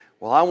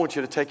Well, I want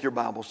you to take your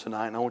Bibles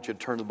tonight, and I want you to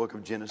turn to the book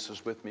of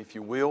Genesis with me, if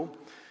you will.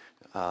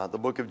 The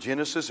book of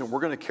Genesis, and we're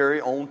going to carry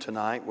on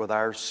tonight with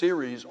our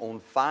series on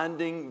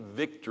finding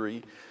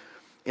victory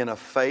in a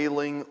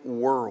failing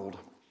world.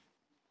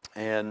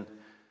 And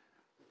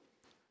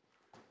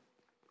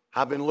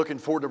I've been looking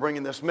forward to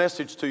bringing this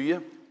message to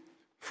you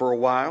for a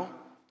while,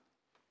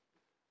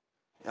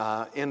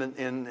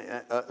 in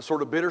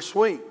sort of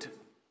bittersweet.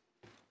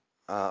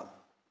 I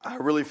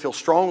really feel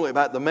strongly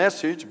about the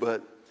message,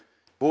 but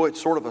boy,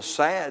 it's sort of a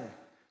sad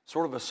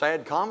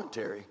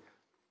commentary.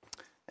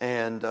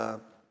 And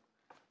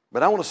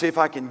but I want to see if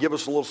I can give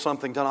us a little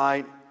something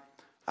tonight.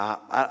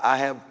 I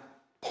have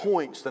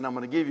points that I'm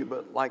going to give you,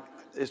 but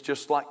it's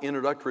just like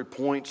introductory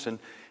points, and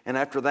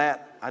after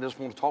that, I just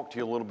want to talk to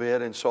you a little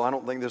bit. And so I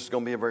don't think this is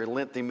going to be a very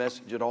lengthy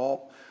message at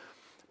all.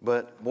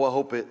 But boy,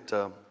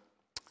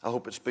 I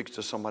hope it speaks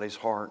to somebody's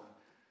heart.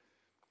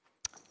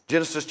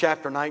 Genesis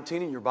chapter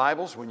 19 in your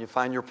Bibles, when you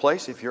find your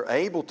place, if you're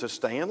able to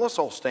stand, let's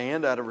all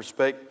stand out of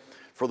respect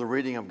for the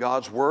reading of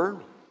God's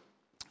Word.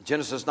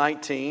 Genesis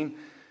 19,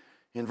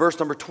 in verse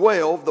number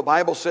 12, the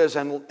Bible says,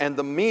 And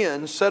the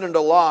men said unto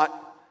Lot,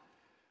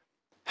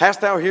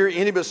 Hast thou here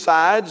any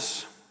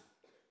besides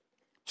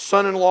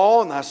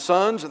son-in-law, and thy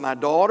sons, and thy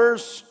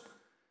daughters?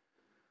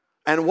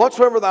 And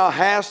whatsoever thou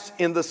hast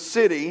in the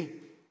city,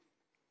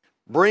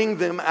 bring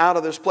them out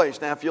of this place.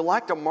 Now, if you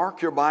like to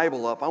mark your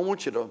Bible up, I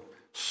want you to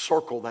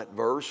circle that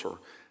verse or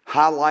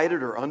highlight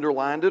it or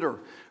underline it or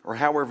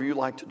however you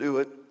like to do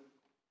it.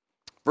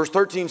 Verse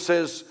 13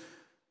 says,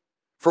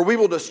 For we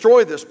will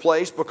destroy this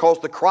place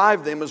because the cry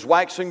of them is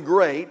waxing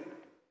great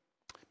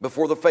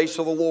before the face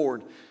of the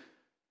Lord.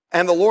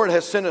 And the Lord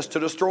has sent us to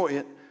destroy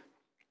it.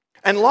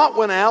 And Lot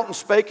went out and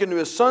spake unto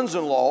his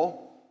sons-in-law,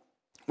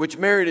 which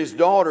married his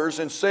daughters,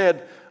 and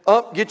said,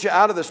 Up, get you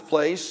out of this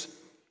place,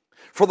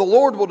 for the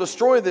Lord will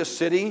destroy this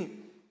city.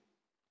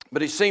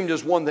 But he seemed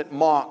as one that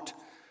mocked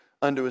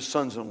unto his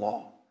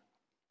sons-in-law.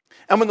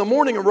 And when the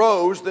morning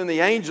arose, then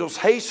the angels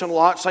hastened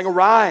Lot, saying,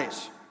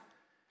 Arise,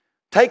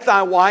 take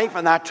thy wife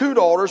and thy 2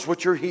 daughters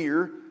which are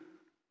here,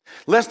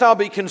 lest thou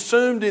be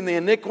consumed in the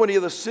iniquity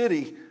of the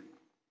city.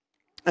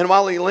 And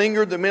while he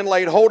lingered, the men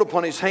laid hold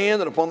upon his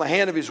hand and upon the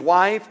hand of his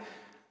wife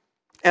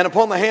and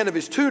upon the hand of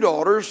his 2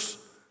 daughters,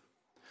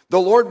 the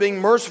Lord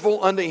being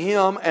merciful unto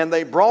him, and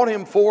they brought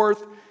him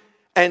forth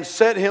and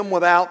set him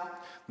without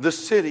the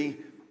city.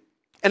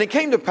 And it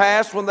came to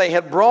pass, when they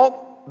had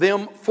brought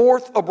them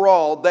forth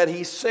abroad, that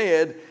he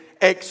said,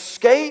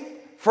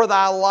 Escape for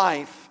thy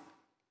life,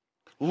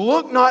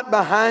 look not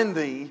behind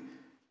thee,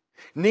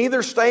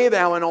 neither stay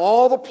thou in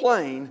all the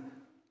plain,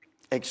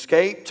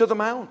 escape to the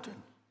mountain,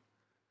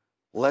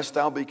 lest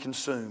thou be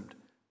consumed.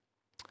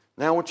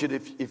 Now I want you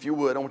to, if you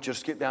would, I want you to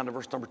skip down to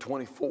verse number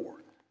 24.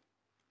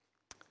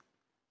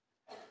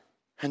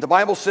 And the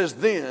Bible says,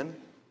 Then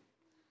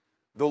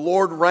the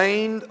Lord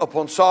rained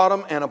upon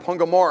Sodom and upon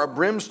Gomorrah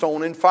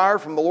brimstone and fire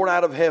from the Lord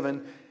out of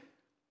heaven,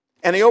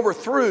 and he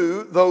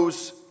overthrew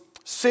those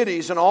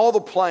cities and all the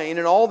plain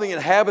and all the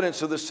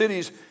inhabitants of the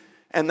cities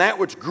and that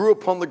which grew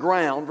upon the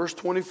ground. Verse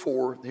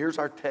 24, here's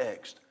our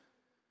text.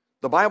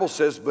 The Bible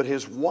says, But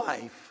his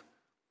wife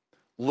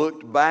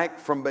looked back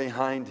from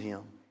behind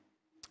him,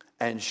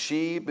 and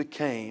she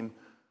became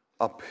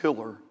a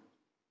pillar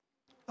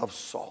of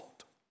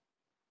salt.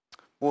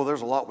 Well,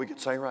 there's a lot we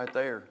could say right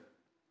there.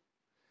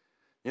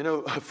 You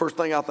know, first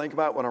thing I think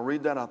about when I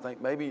read that, I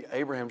think maybe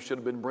Abraham should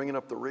have been bringing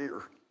up the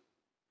rear.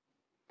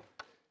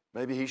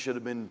 Maybe he should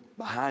have been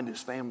behind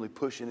his family,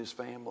 pushing his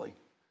family.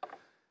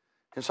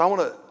 And so I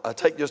want to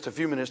take just a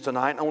few minutes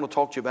tonight, and I want to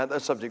talk to you about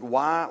that subject,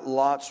 why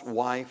Lot's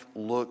wife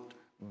looked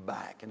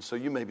back. And so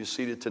you may be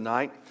seated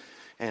tonight,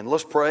 and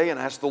let's pray and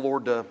ask the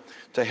Lord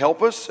to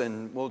help us,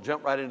 and we'll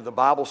jump right into the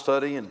Bible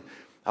study, and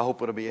I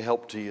hope it'll be a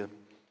help to you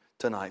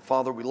tonight.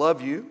 Father, we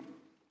love you.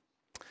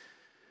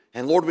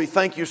 And Lord, we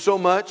thank you so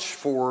much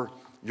for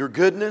your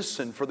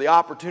goodness and for the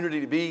opportunity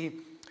to be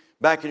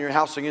back in your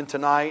house again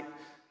tonight.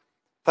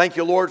 Thank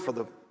you, Lord, for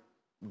the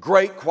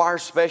great choir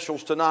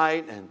specials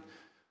tonight, and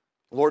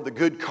Lord, the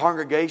good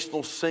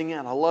congregational singing.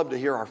 I love to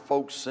hear our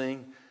folks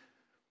sing.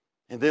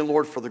 And then,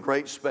 Lord, for the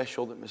great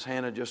special that Miss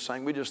Hannah just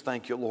sang. We just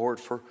thank you,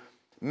 Lord, for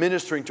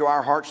ministering to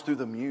our hearts through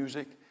the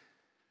music.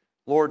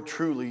 Lord,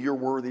 truly, you're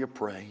worthy of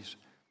praise.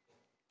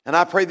 And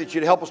I pray that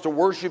you'd help us to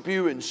worship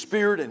you in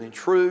spirit and in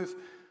truth.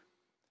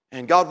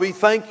 And God, we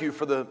thank you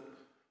for the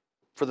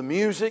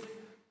music.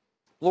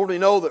 Lord, we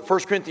know that 1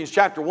 Corinthians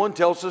chapter 1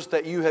 tells us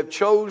that you have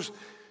chose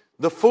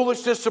the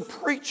foolishness of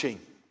preaching.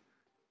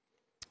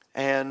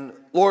 And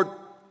Lord,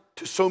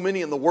 to so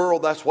many in the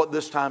world, that's what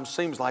this time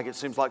seems like. It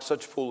seems like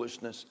such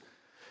foolishness.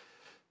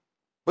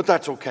 But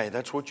that's okay.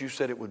 That's what you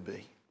said it would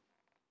be.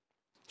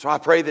 So I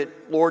pray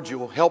that, Lord, you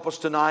will help us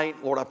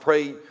tonight. Lord, I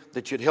pray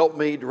that you'd help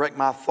me direct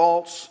my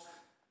thoughts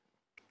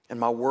and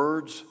my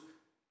words.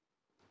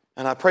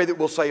 And I pray that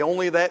we'll say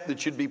only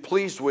that you'd be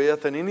pleased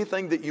with, and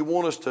anything that you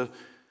want us to,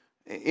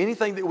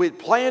 anything that we had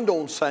planned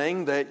on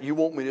saying that you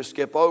want me to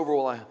skip over,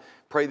 well, I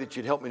pray that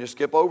you'd help me to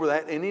skip over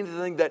that. And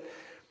anything that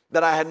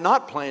I had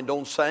not planned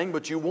on saying,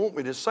 but you want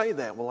me to say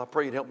that, well, I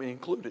pray you'd help me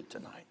include it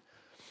tonight.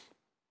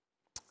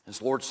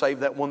 As Lord,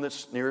 save that one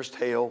that's nearest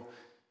hell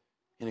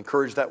and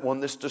encourage that one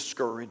that's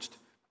discouraged.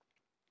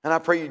 And I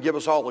pray you'd give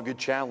us all a good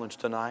challenge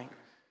tonight.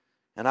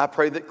 And I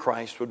pray that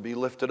Christ would be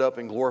lifted up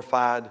and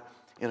glorified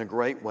in a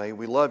great way.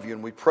 We love you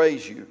and we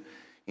praise you.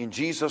 In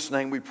Jesus'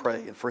 name we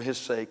pray, and for his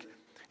sake,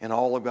 and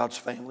all of God's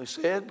family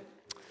said,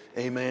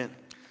 amen.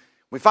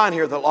 We find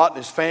here that Lot and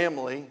his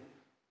family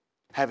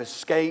have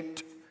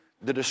escaped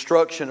the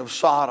destruction of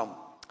Sodom.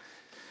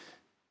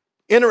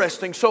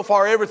 Interesting, so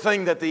far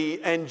everything that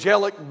the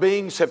angelic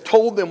beings have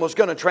told them was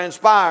going to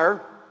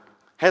transpire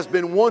has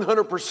been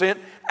 100%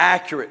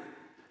 accurate.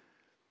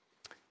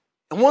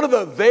 And one of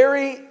the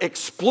very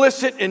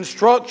explicit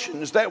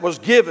instructions that was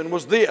given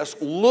was this: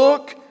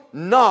 look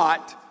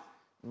not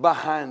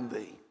behind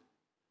thee.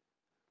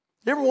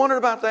 You ever wondered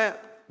about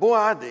that? Boy,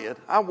 I did.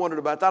 I wondered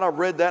about that. I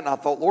read that and I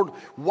thought, Lord,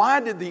 why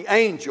did the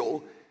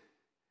angel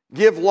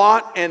give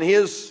Lot and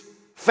his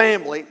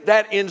family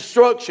that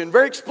instruction,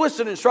 very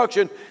explicit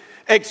instruction,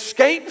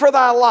 escape for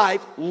thy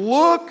life,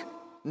 look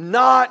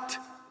not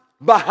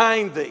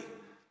behind thee?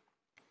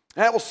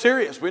 That was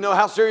serious. We know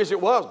how serious it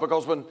was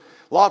because when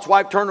Lot's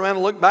wife turned around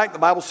and looked back, the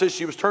Bible says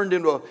she was turned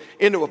into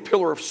a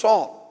pillar of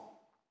salt.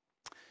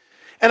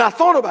 And I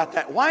thought about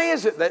that. Why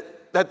is it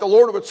that the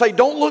Lord would say,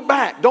 don't look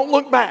back, don't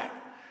look back?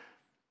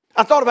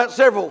 I thought about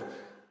several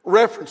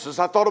references.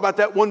 I thought about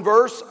that one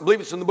verse, I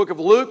believe it's in the book of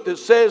Luke, that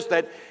says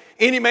that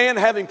any man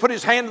having put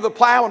his hand to the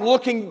plow and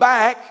looking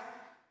back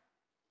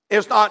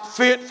is not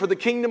fit for the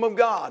kingdom of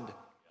God.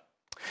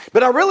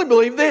 But I really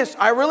believe this.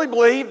 I really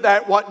believe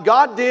that what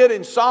God did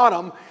in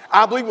Sodom,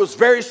 I believe, was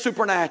very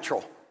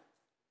supernatural.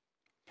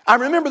 I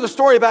remember the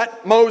story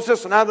about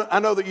Moses, and I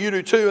know that you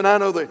do too, and I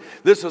know that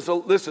this is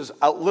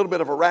a little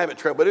bit of a rabbit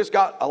trail, but it's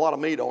got a lot of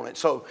meat on it,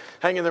 so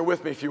hang in there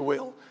with me if you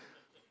will.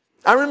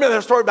 I remember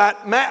that story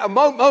about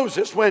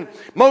Moses when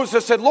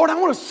Moses said, Lord, I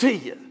want to see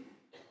you.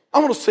 I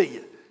want to see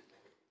you.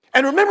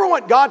 And remember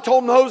what God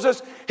told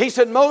Moses? He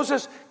said,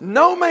 Moses,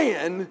 no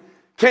man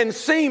can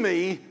see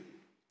me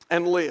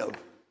and live.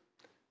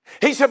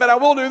 He said, but I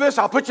will do this.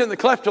 I'll put you in the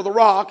cleft of the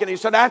rock. And he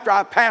said, after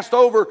I passed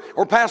over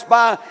or passed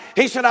by,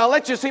 he said, I'll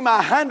let you see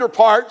my hinder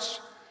parts.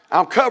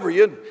 I'll cover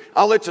you.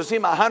 I'll let you see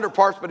my hinder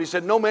parts. But he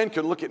said, no man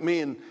can look at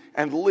me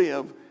and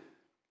live.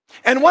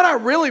 And what I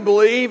really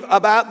believe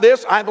about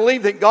this, I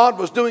believe that God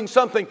was doing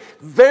something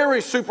very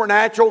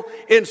supernatural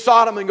in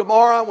Sodom and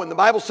Gomorrah when the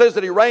Bible says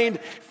that he rained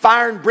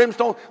fire and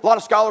brimstone. A lot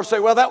of scholars say,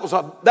 well, that was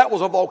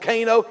a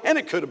volcano, and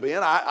it could have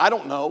been. I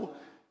don't know.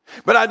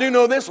 But I do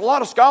know this. A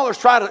lot of scholars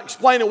try to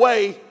explain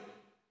away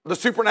the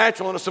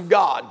supernaturalness of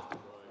God.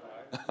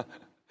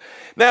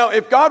 Now,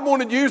 if God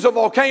wanted to use a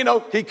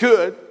volcano, he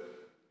could.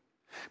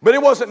 But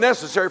it wasn't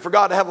necessary for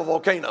God to have a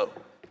volcano.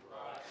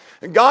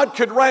 And God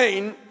could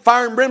rain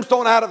fire and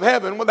brimstone out of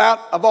heaven without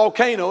a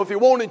volcano if he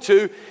wanted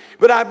to.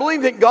 But I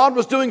believe that God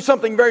was doing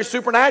something very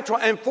supernatural.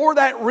 And for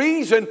that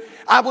reason,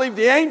 I believe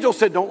the angel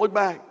said, don't look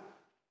back.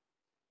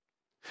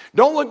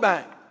 Don't look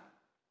back.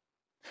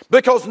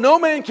 Because no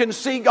man can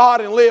see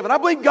God and live. And I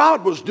believe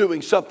God was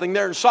doing something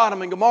there in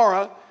Sodom and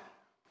Gomorrah.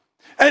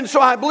 And so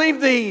I believe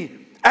the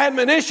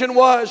admonition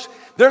was,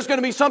 there's going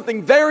to be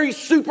something very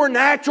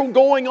supernatural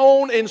going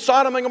on in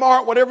Sodom and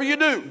Gomorrah. Whatever you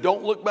do,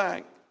 don't look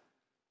back.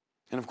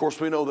 And of course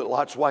we know that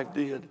Lot's wife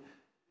did.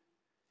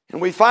 And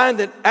we find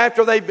that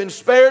after they've been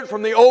spared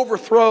from the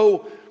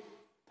overthrow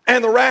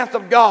and the wrath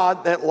of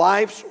God, that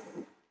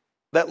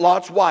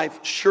Lot's wife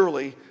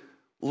surely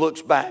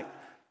looks back.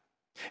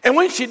 And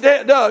when she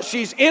does,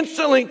 she's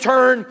instantly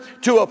turned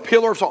to a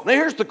pillar of salt. Now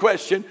here's the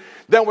question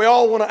that we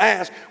all want to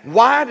ask.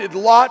 Why did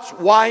Lot's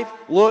wife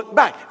look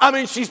back? I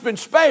mean, she's been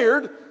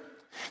spared.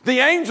 The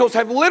angels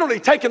have literally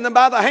taken them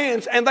by the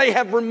hands and they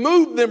have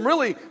removed them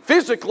really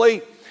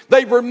physically.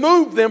 They've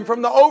removed them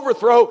from the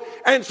overthrow.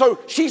 And so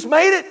she's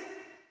made it.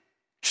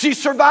 She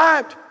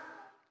survived.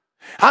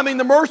 I mean,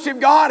 the mercy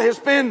of God has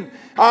been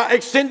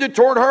extended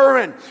toward her.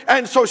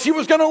 And so she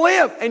was going to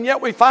live. And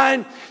yet we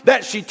find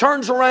that she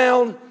turns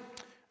around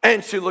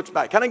and she looks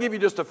back. Can I give you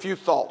just a few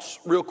thoughts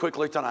real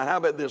quickly tonight? How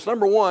about this?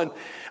 Number one,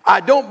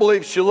 I don't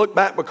believe she looked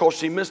back because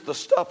she missed the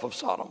stuff of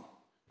Sodom.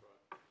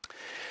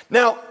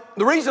 Now,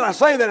 the reason I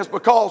say that is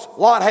because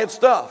Lot had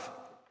stuff.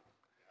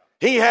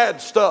 He had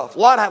stuff.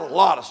 Lot had a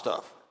lot of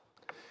stuff.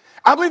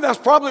 I believe that's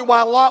probably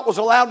why Lot was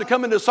allowed to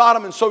come into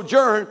Sodom and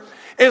sojourn,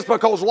 is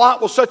because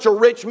Lot was such a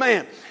rich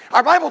man.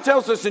 Our Bible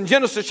tells us in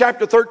Genesis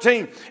chapter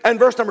 13 and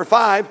verse number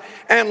 5,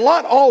 and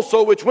Lot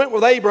also, which went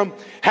with Abram,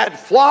 had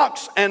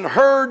flocks and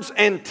herds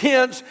and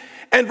tents.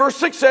 And verse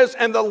 6 says,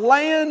 and the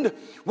land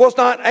was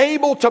not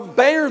able to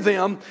bear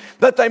them,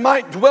 that they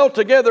might dwell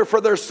together, for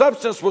their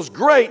substance was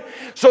great,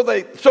 so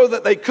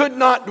that they could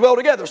not dwell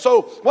together.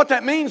 So what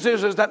that means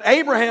is that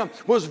Abraham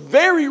was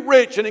very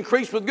rich and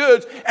increased with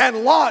goods,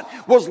 and Lot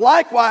was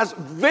likewise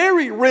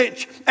very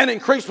rich and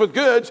increased with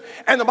goods.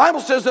 And the Bible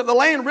says that the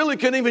land really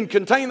couldn't even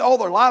contain all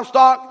their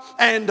livestock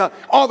and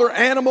all their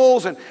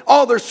animals and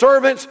all their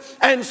servants.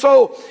 And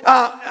so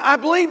I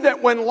believe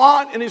that when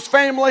Lot and his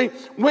family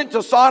went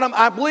to Sodom,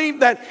 I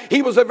believe that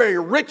he was a very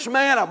rich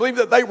man. I believe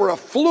that they were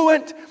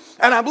affluent.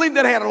 And I believe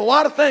that had a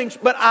lot of things,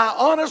 but I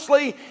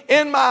honestly,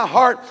 in my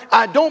heart,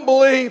 I don't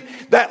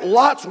believe that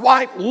Lot's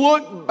wife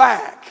looked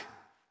back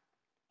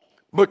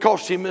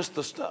because she missed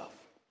the stuff.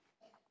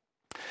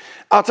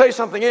 I'll tell you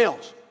something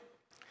else.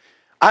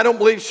 I don't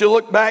believe she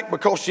looked back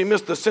because she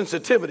missed the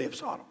sensitivity of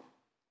Sodom.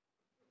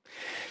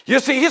 You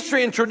see,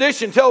 history and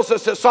tradition tells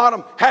us that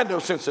Sodom had no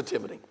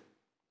sensitivity.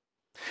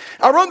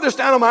 I wrote this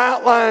down on my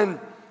outline.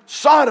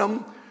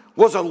 Sodom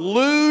was a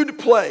lewd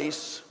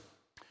place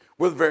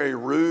with very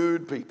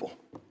rude people.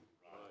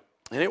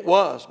 And it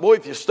was. Boy,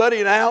 if you study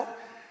it out,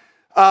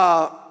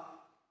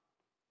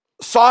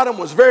 Sodom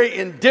was very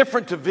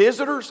indifferent to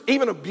visitors,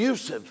 even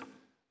abusive.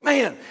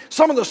 Man,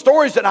 some of the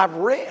stories that I've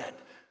read,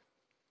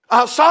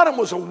 Sodom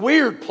was a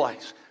weird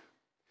place.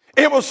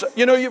 It was,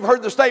 you know, you've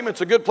heard the statement,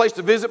 it's a good place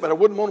to visit, but I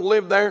wouldn't want to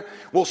live there.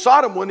 Well,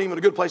 Sodom wasn't even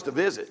a good place to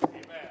visit.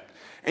 Amen.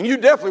 And you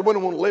definitely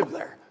wouldn't want to live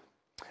there.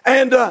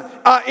 And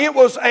it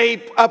was a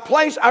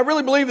place, I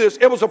really believe this,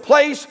 it was a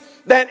place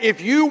that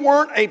if you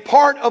weren't a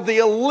part of the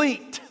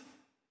elite,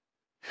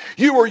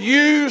 you were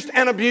used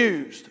and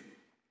abused.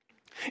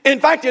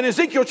 In fact, in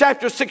Ezekiel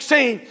chapter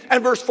 16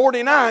 and verse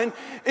 49,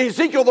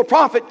 Ezekiel the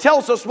prophet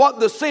tells us what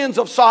the sins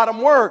of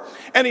Sodom were.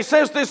 And he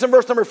says this in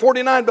verse number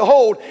 49,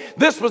 behold,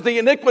 this was the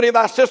iniquity of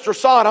thy sister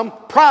Sodom,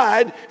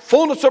 pride,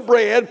 fullness of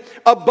bread,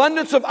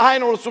 abundance of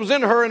idleness was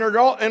in her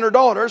and her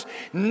daughters.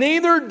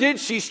 Neither did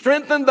she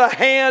strengthen the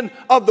hand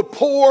of the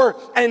poor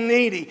and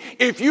needy.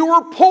 If you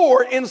were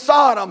poor in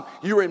Sodom,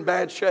 you were in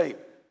bad shape.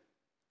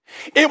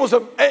 It was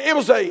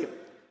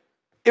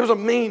a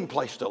mean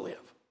place to live.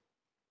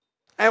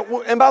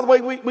 And by the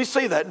way, we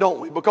see that, don't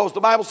we? Because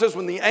the Bible says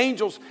when the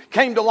angels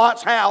came to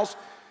Lot's house,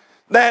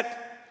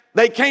 that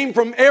they came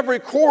from every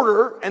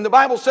quarter, and the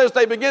Bible says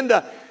they began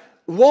to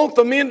want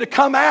the men to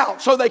come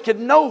out so they could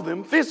know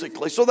them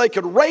physically, so they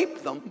could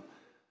rape them.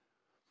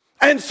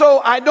 And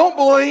so I don't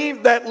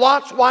believe that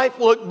Lot's wife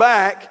looked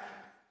back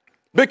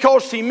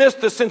because she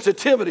missed the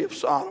sensitivity of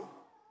Sodom.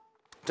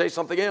 I'll tell you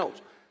something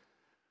else.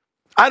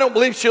 I don't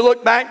believe she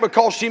looked back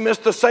because she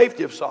missed the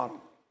safety of Sodom.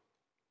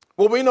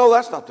 Well, we know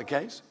that's not the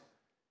case.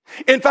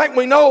 In fact,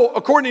 we know,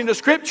 according to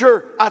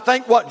Scripture, I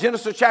think,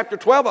 Genesis chapter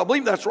 12, I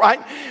believe that's right.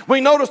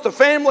 We notice the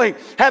family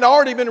had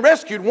already been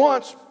rescued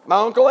once by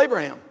Uncle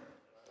Abraham.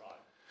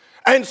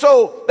 And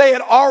so they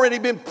had already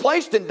been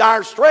placed in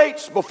dire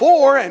straits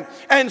before.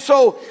 And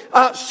so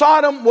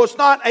Sodom was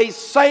not a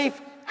safe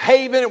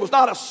haven. It was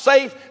not a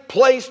safe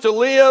place to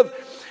live.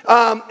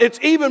 It's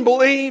even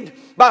believed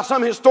by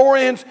some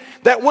historians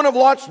that one of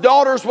Lot's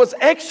daughters was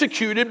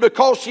executed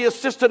because she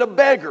assisted a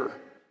beggar.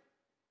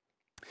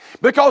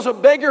 Because a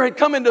beggar had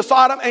come into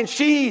Sodom and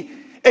she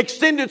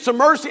extended some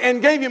mercy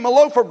and gave him a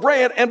loaf of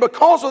bread. And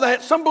because of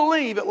that, some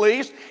believe at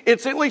least,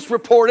 it's at least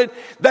reported,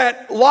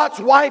 that Lot's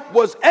wife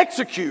was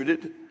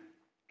executed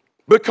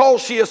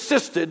because she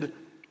assisted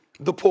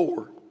the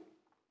poor.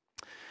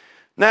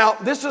 Now,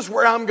 this is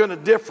where I'm going to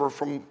differ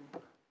from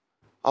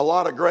a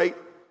lot of great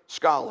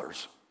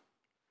scholars.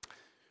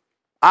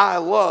 I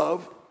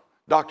love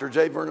Dr.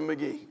 J. Vernon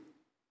McGee.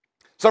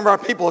 Some of our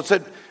people have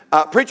said,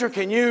 preacher,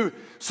 can you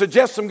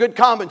suggest some good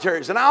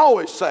commentaries? And I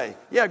always say,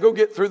 yeah, go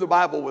get through the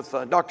Bible with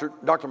Dr.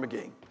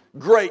 McGee.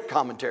 Great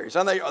commentaries.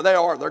 And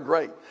they're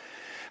great.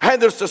 I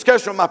had this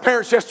discussion with my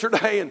parents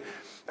yesterday,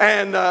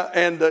 and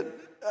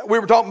we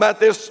were talking about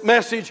this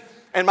message,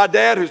 and my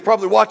dad, who's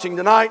probably watching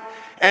tonight,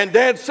 and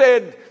Dad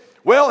said,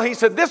 he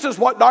said, this is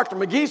what Dr.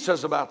 McGee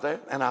says about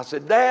that. And I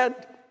said,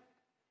 Dad,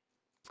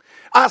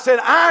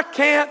 I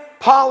can't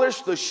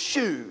polish the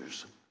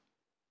shoes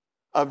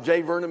of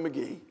J. Vernon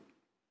McGee.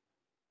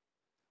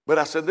 But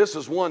I said, this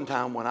is one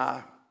time when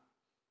I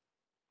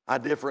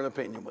differ in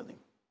opinion with him.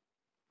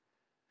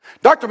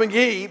 Dr.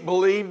 McGee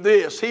believed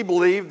this. He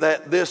believed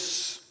that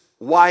this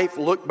wife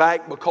looked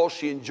back because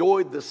she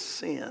enjoyed the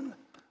sin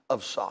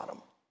of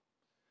Sodom.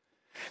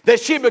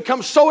 That she had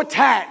become so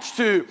attached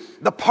to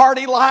the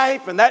party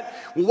life and that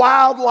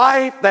wild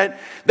life that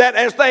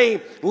as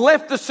they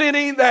left the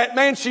city, that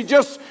man, she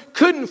just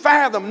couldn't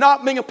fathom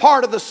not being a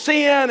part of the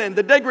sin and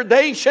the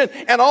degradation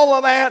and all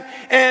of that.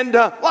 And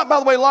by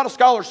the way, a lot of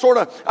scholars sort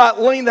of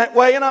lean that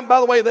way. And by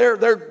the way,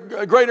 they're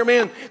greater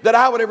men than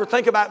I would ever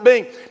think about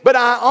being. But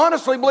I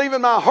honestly believe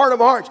in my heart of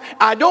hearts,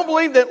 I don't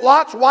believe that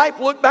Lot's wife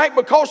looked back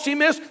because she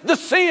missed the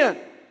sin.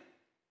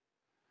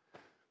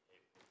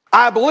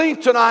 I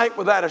believe tonight,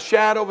 without a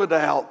shadow of a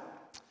doubt,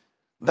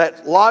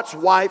 that Lot's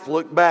wife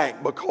looked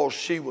back because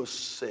she was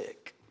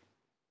sick.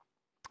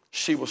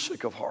 She was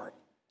sick of heart.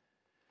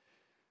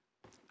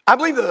 I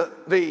believe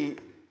the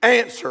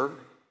answer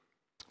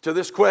to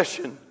this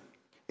question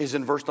is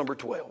in verse number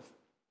 12.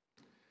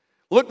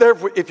 Look there,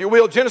 if you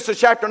will, Genesis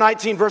chapter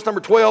 19, verse number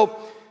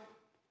 12.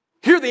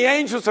 Here the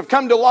angels have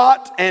come to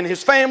Lot and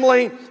his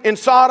family in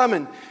Sodom.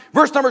 And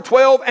verse number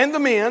 12, and the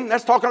men,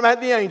 that's talking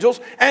about the angels,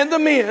 and the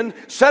men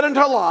said unto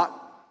Lot,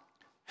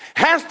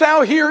 hast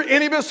thou here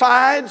any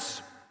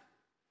besides,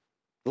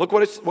 look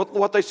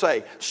what they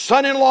say,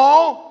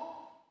 son-in-law,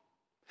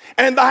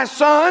 and thy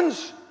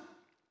sons,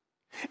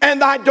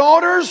 and thy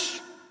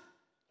daughters,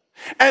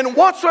 And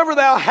whatsoever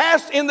thou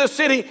hast in the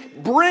city,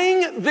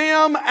 bring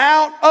them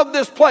out of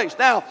this place.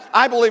 Now,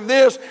 I believe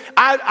this.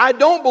 I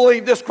don't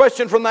believe this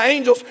question from the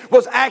angels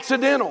was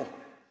accidental.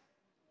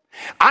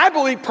 I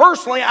believe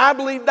personally, I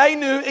believe they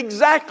knew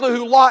exactly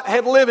who Lot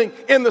had living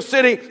in the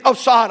city of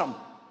Sodom.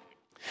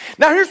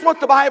 Now, here's what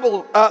the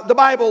Bible,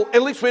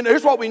 at least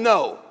here's what we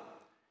know.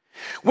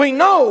 We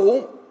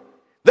know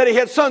that he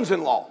had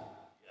sons-in-law.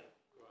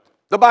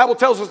 The Bible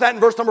tells us that in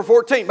verse number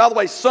 14. By the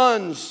way,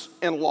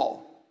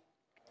 sons-in-law.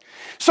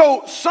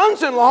 So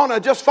sons-in-law, and I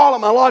just follow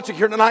my logic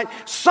here tonight,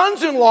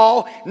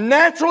 sons-in-law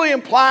naturally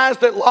implies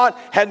that Lot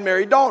had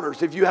married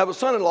daughters. If you have a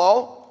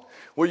son-in-law,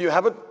 well, you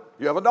have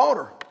a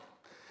daughter.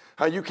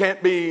 You can't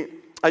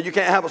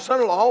have a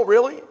son-in-law,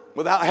 really,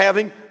 without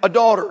having a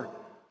daughter.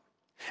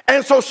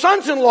 And so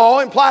sons-in-law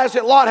implies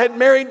that Lot had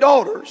married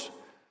daughters.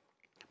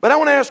 But I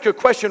want to ask you a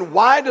question.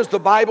 Why does the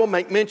Bible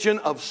make mention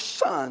of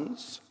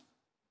sons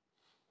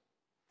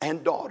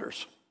and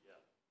daughters?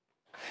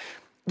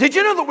 Did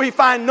you know that we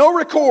find no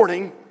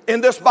recording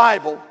in this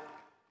Bible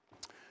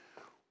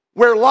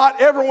where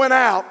Lot ever went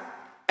out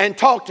and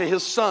talked to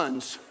his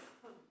sons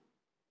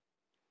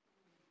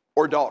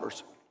or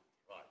daughters?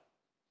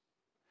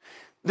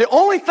 The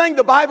only thing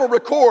the Bible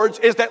records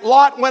is that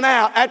Lot went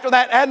out after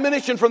that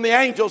admonition from the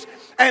angels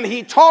and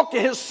he talked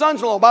to his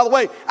sons-in-law. By the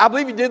way, I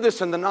believe he did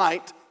this in the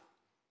night.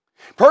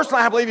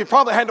 Personally, I believe he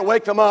probably had to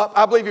wake them up.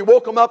 I believe he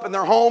woke them up in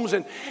their homes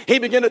and he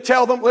began to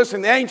tell them,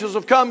 listen, the angels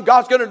have come.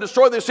 God's going to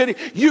destroy this city.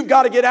 You've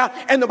got to get out.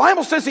 And the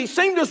Bible says he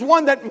seemed as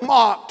one that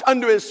mocked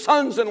unto his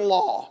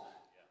sons-in-law.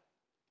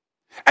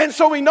 And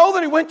so we know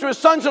that he went to his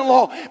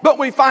sons-in-law, but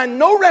we find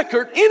no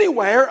record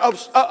anywhere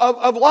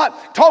of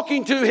Lot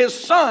talking to his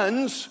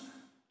sons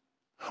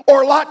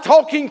or Lot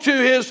talking to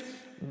his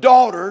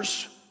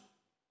daughters.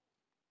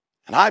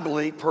 And I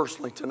believe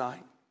personally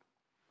tonight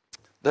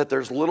that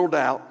there's little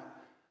doubt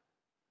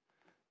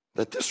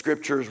that this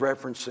scripture is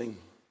referencing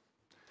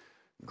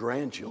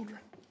grandchildren.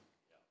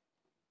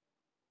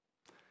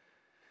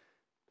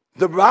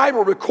 The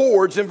Bible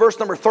records in verse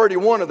number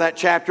 31 of that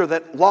chapter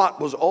that Lot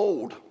was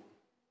old.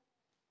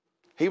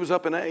 He was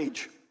up in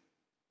age.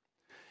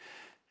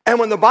 And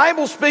when the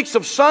Bible speaks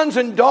of sons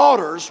and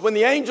daughters, when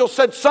the angel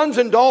said sons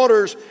and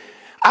daughters,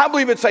 I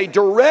believe it's a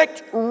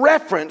direct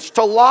reference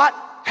to Lot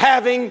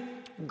having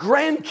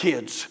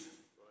grandkids.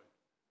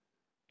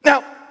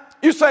 Now,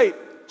 you say,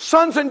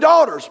 sons and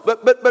daughters.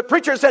 But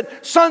preacher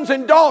said sons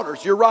and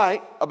daughters. You're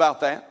right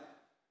about that.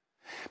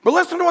 But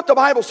listen to what the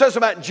Bible says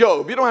about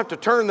Job. You don't have to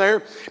turn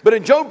there. But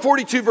in Job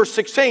 42 verse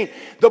 16,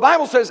 the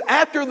Bible says,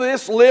 after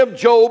this lived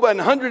Job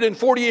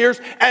 140 years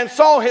and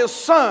saw his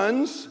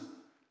sons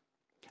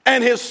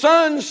and his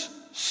sons'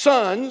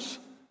 sons,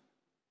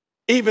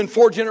 even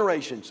 4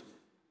 generations.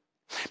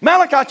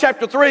 Malachi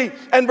chapter 3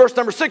 and verse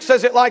number 6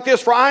 says it like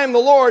this, for I am the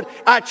Lord,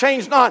 I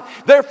change not.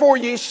 Therefore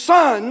ye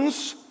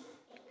sons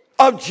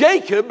of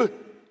Jacob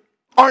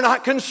are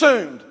not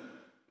consumed.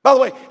 By the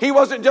way, he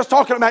wasn't just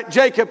talking about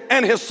Jacob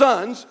and his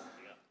sons.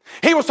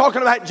 He was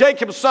talking about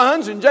Jacob's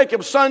sons and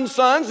Jacob's sons'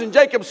 sons and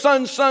Jacob's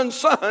sons' sons'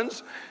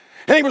 sons.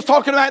 And he was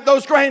talking about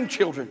those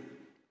grandchildren.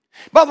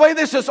 By the way,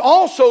 this is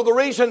also the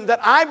reason that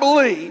I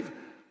believe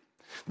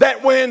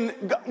that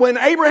when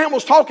Abraham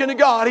was talking to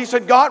God, he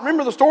said, God,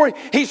 remember the story?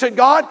 He said,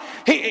 God,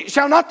 he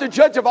shall not the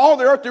judge of all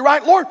the earth do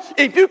right? Lord,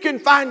 if you can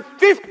find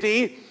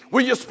 50,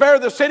 will you spare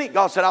the city?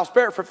 God said, I'll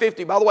spare it for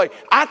 50. By the way,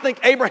 I think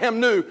Abraham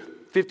knew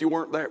 50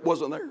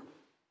 wasn't there.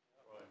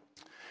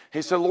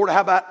 He said, Lord,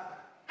 how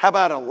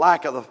about a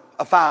lack of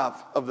a 5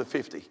 of the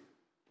 50?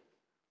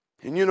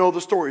 And you know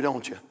the story,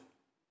 don't you?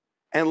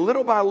 And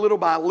little by little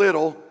by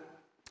little,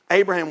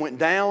 Abraham went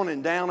down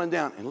and down and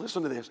down. And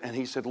listen to this. And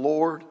he said,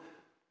 Lord,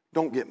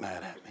 don't get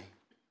mad at me.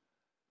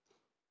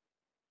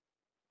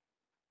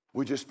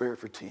 We just spare it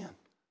for 10.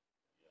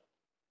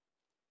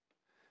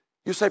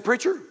 You say,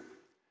 preacher,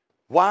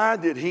 why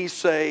did he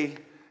say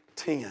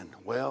 10?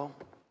 Well,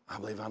 I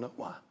believe I know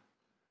why.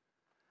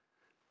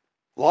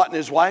 Lot and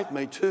his wife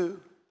made 2.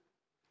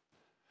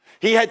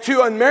 He had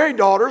 2 unmarried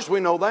daughters, we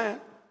know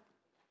that.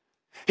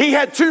 He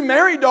had 2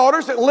 married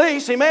daughters at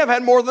least. He may have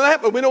had more than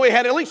that, but we know he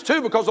had at least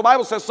 2 because the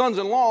Bible says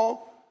sons-in-law.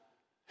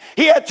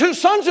 He had 2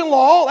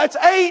 sons-in-law, that's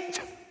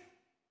 8.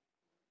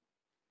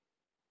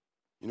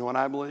 You know what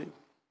I believe?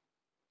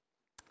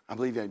 I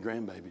believe he had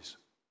grandbabies.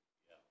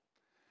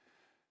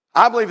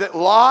 I believe that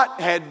Lot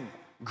had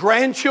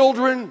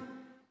grandchildren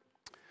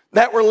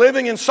that were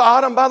living in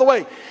Sodom. By the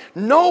way,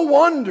 no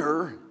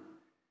wonder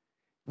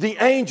the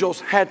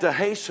angels had to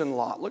hasten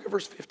Lot. Look at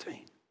verse 15.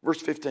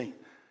 Verse 15.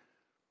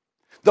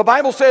 The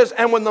Bible says,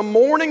 and when the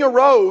morning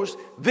arose,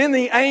 then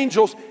the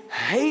angels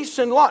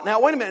hastened Lot. Now,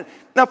 wait a minute.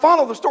 Now,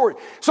 follow the story.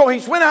 So he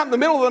went out in the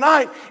middle of the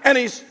night, and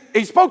he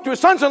spoke to his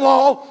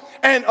sons-in-law,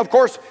 and of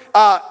course,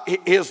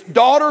 his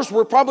daughters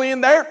were probably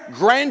in there,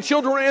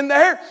 grandchildren were in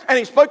there, and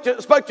he spoke to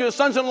his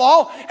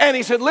sons-in-law, and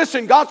he said,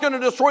 listen, God's going to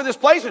destroy this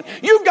place, and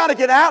you've got to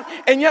get out.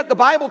 And yet the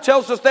Bible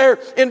tells us there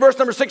in verse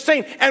number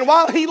 16, and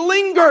while he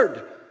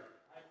lingered.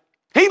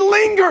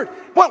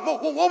 What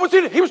was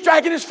it? He was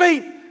dragging his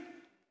feet.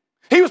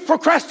 He was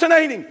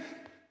procrastinating.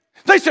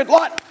 They said,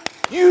 Lot,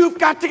 You've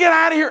got to get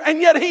out of here.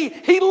 And yet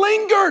he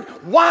lingered.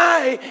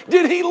 Why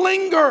did he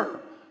linger?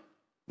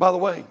 By the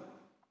way,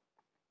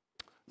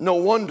 no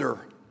wonder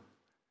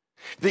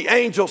the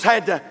angels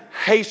had to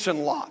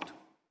hasten Lot.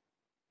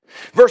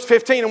 Verse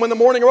 15, and when the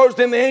morning arose,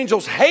 then the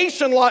angels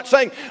hastened Lot,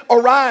 saying,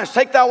 Arise,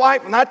 take thy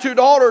wife and thy 2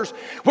 daughters,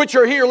 which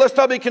are here, lest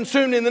thou be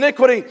consumed in the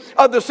iniquity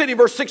of the city.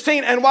 Verse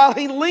 16, and while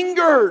he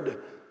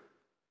lingered,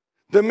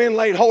 the men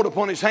laid hold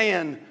upon his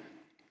hand,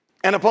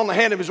 and upon the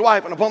hand of his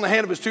wife, and upon the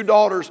hand of his 2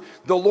 daughters,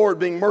 the Lord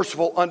being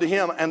merciful unto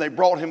him. And they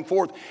brought him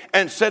forth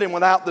and set him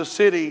without the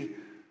city.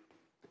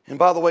 And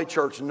by the way,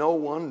 church, no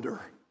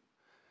wonder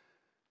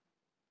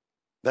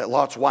that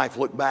Lot's wife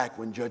looked back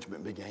when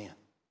judgment began.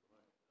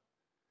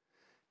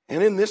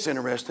 And isn't this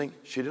interesting?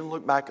 She didn't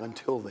look back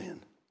until then.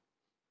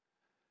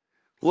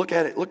 Look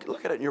at it.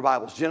 Look at it in your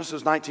Bibles.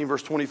 Genesis 19,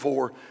 verse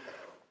 24.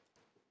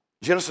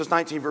 Genesis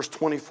 19, verse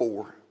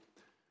 24.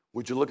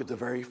 Would you look at the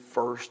very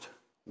first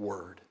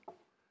word?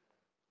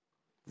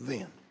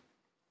 Then.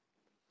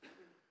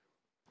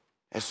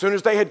 As soon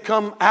as they had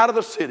come out of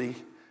the city,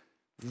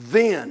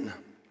 then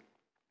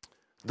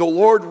the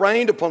Lord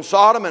rained upon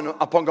Sodom and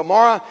upon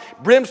Gomorrah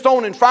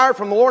brimstone and fire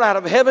from the Lord out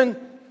of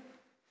heaven.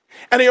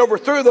 And he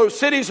overthrew those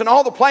cities and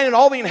all the plain and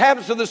all the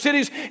inhabitants of the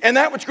cities and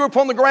that which grew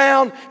upon the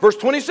ground. Verse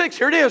 26,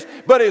 here it is.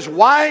 But his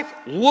wife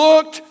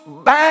looked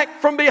back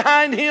from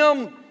behind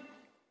him,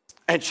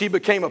 and she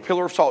became a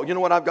pillar of salt. You know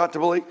what I've got to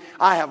believe?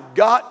 I have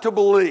got to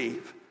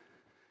believe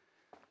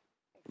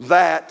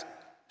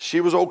that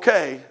she was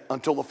okay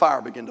until the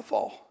fire began to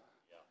fall.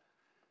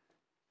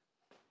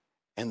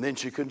 And then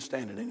she couldn't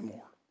stand it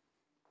anymore.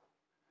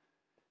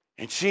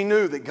 And she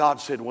knew that God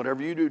said,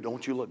 whatever you do,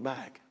 don't you look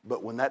back.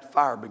 But when that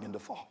fire began to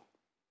fall,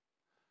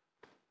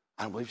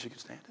 I don't believe she could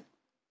stand it.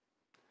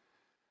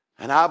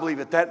 And I believe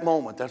at that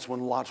moment, that's when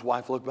Lot's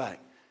wife looked back.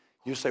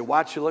 You say,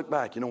 why'd she look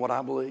back? You know what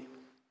I believe?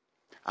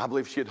 I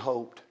believe she had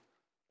hoped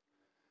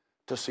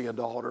to see a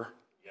daughter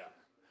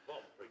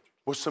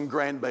with some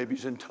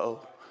grandbabies in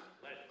tow.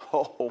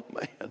 Oh,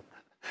 man.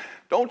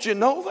 Don't you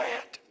know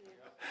that?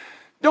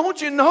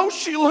 Don't you know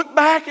she looked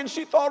back and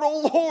she thought,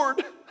 oh,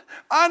 Lord,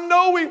 I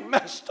know we've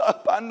messed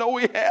up. I know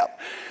we have.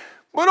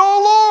 But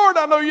oh Lord,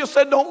 I know you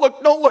said don't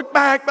look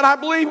back, but I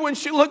believe when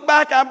she looked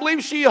back, I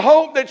believe she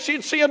hoped that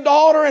she'd see a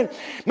daughter and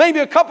maybe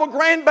a couple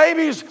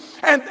grandbabies,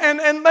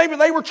 and maybe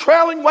they were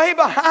trailing way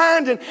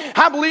behind. And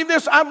I believe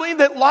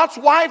that Lot's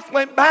wife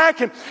went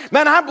back, and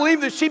man, I believe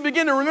that she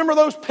began to remember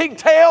those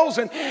pigtails,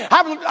 and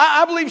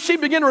I believe she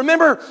began to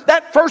remember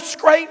that first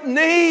scraped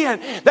knee,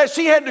 and that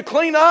she had to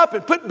clean up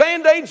and put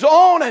Band-Aids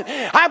on. And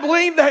I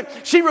believe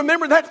that she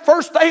remembered that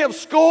first day of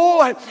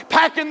school and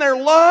packing their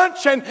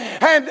lunch and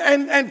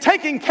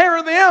taking care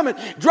of them and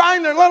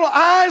drying their little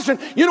eyes. And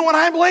you know what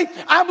I believe?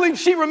 I believe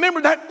she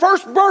remembered that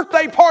first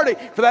birthday party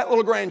for that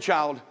little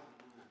grandchild,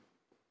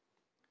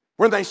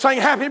 when they sang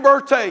happy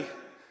birthday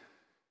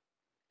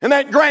and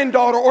that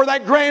granddaughter or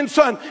that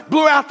grandson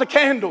blew out the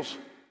candles.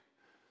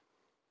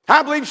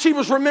 I believe she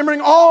was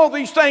remembering all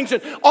these things,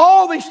 and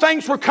all these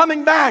things were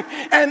coming back.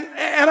 And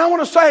I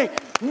want to say,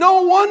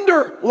 no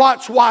wonder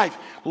Lot's wife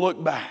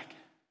looked back.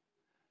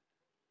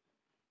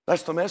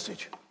 That's the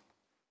message.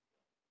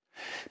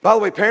 By the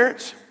way,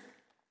 parents,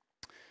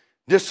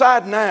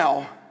 decide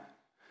now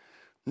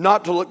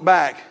not to look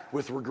back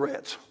with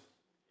regrets.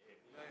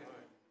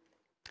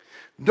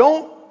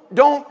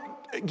 Don't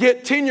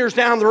get 10 years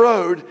down the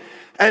road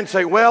and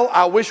say, well,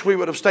 I wish we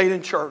would have stayed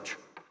in church.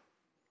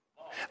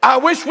 I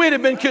wish we'd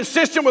have been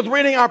consistent with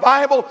reading our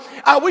Bible.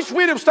 I wish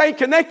we'd have stayed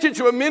connected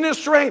to a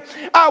ministry.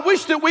 I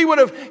wish that we would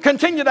have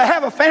continued to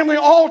have a family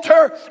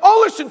altar.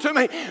 Oh, listen to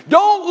me.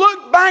 Don't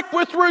look back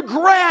with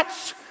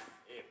regrets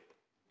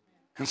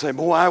and say,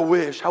 boy, I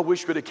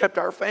wish we'd have kept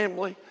our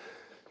family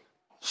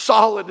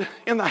solid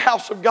in the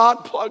house of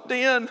God, plugged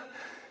in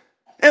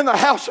the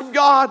house of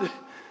God.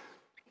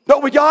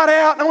 But we got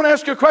out, and I want to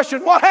ask you a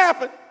question. What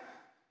happened?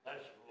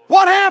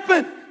 What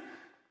happened?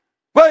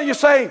 Well, you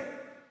say,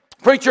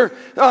 preacher,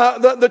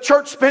 the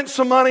church spent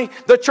some money.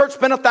 The church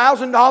spent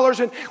 $1,000,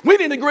 and we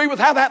didn't agree with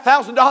how that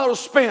 $1,000 was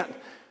spent.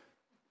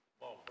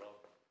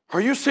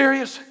 Are you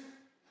serious?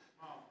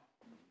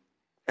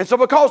 And so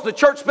because the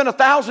church spent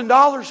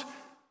 $1,000,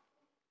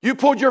 you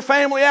pulled your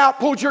family out,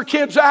 pulled your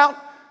kids out,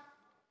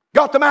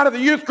 got them out of the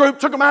youth group,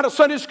 took them out of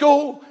Sunday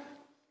school,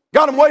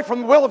 got them away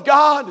from the will of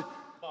God.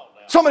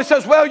 Somebody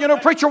says, well, you know,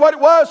 preacher, what it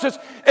was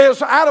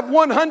is out of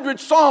 100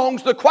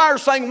 songs, the choir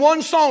sang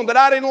one song that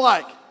I didn't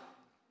like.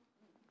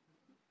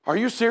 Are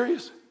you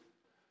serious?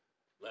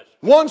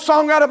 One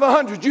song out of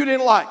 100 you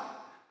didn't like.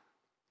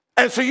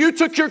 And so you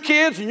took your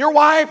kids and your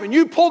wife and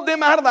you pulled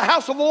them out of the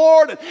house of the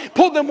Lord and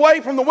pulled them away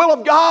from the will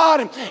of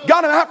God and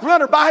got them out from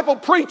under Bible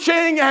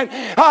preaching and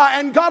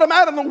got them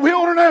out in the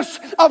wilderness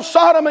of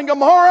Sodom and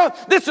Gomorrah.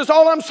 This is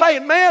all I'm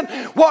saying, man.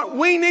 What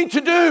we need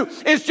to do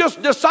is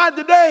just decide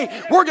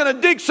today we're going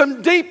to dig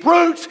some deep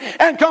roots,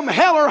 and come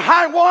hell or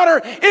high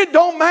water, it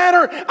don't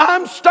matter.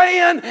 I'm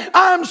staying.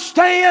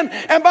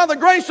 And by the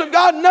grace of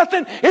God,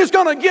 nothing is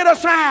going to get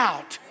us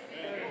out.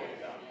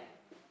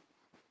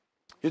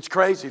 It's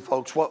crazy,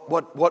 folks,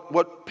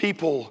 what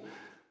people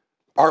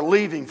are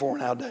leaving for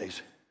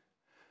nowadays.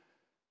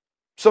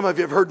 Some of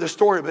you have heard this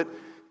story, but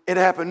it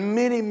happened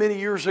many, many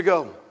years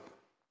ago.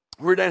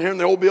 We were down here in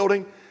the old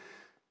building.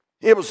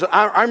 It was,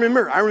 I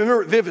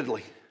remember it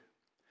vividly.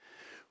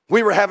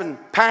 We were having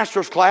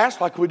pastor's class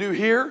like we do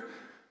here.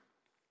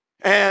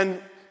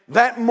 And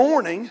that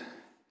morning,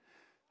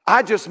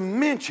 I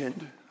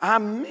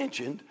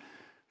mentioned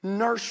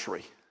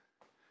nursery.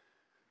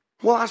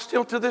 Well, I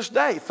still, to this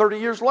day, 30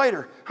 years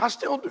later, I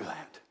still do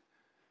that.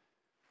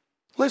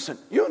 Listen,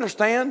 you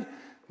understand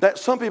that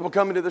some people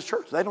come into this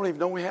church, they don't even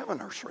know we have a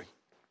nursery.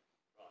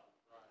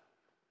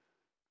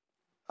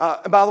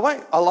 And by the way,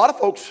 a lot of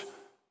folks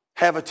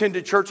have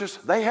attended churches,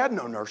 they had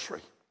no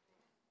nursery.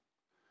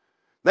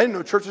 They didn't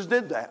know churches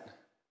did that.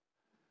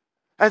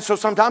 And so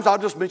sometimes I'll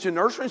just mention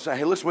nursery and say,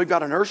 hey, listen, we've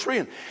got a nursery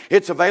and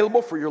it's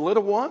available for your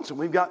little ones. And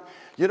we've got,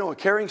 a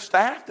caring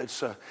staff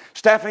that's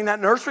staffing that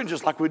nursery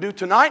just like we do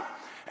tonight.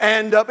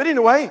 And but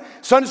anyway,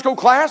 Sunday school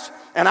class,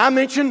 and I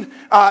mentioned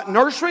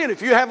nursery. And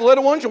if you have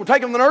little ones, you'll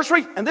take them to the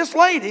nursery. And this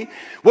lady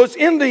was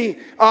in the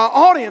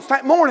audience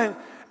that morning.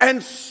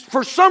 And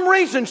for some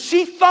reason,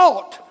 she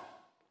thought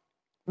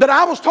that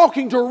I was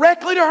talking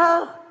directly to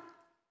her.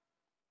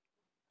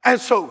 And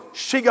so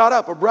she got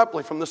up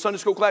abruptly from the Sunday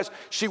school class.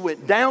 She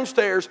went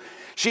downstairs.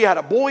 She had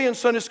a boy in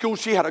Sunday school.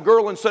 She had a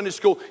girl in Sunday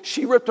school.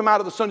 She ripped them out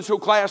of the Sunday school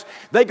class.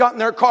 They got in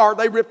their car.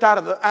 They ripped out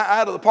of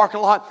the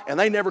parking lot, and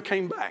they never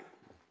came back.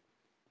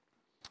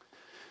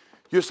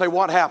 You say,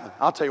 what happened?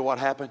 I'll tell you what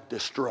happened.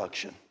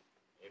 Destruction.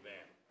 Amen.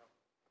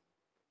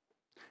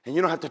 And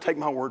you don't have to take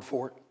my word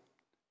for it.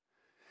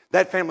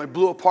 That family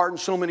blew apart in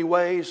so many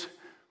ways.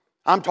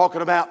 I'm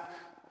talking about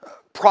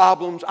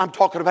problems. I'm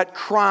talking about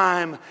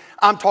crime.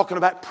 I'm talking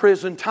about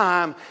prison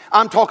time.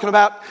 I'm talking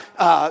about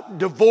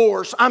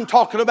divorce. I'm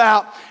talking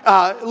about,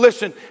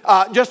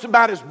 just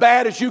about as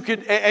bad as you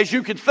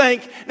could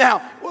think. Now,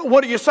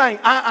 what are you saying?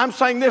 I'm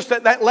saying this,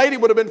 that lady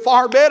would have been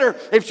far better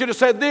if she'd have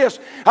said this.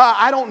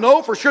 I don't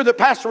know for sure that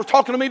pastor was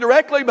talking to me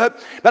directly, but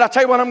I'll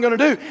tell you what I'm going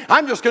to do.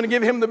 I'm just going to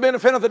give him the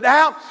benefit of the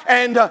doubt.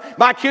 And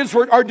my kids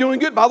are doing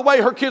good. By the way,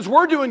 her kids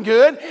were doing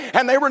good,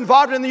 and they were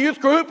involved in the youth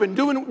group and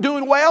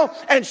doing well.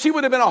 And she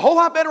would have been a whole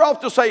lot better off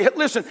to say,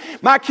 listen,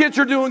 my kids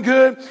are doing good.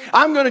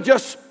 I'm going to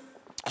just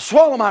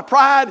swallow my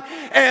pride,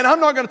 and I'm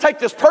not going to take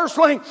this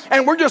personally,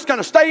 and we're just going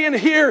to stay in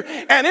here.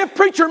 And if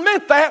preacher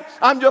meant that,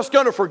 I'm just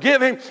going to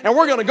forgive him, and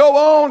we're going to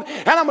go on,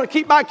 and I'm going to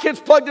keep my kids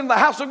plugged into the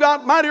house of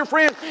God. My dear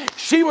friend,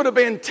 she would have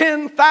been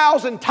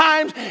 10,000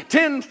 times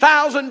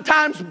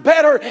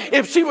better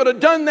if she would have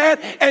done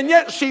that, and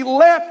yet she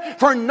left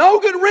for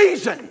no good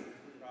reason,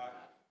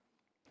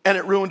 and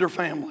it ruined her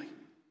family.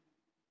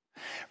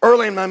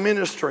 Early in my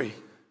ministry,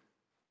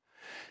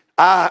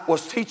 I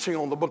was teaching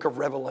on the book of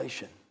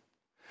Revelation.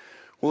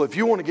 Well, if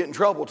you want to get in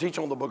trouble, teach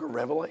on the book of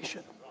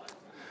Revelation.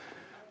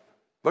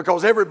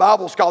 Because every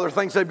Bible scholar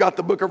thinks they've got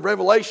the book of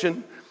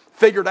Revelation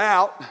figured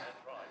out.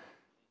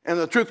 And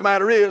the truth of the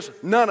matter is,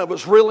 none of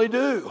us really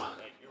do.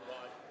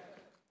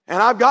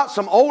 And I've got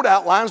some old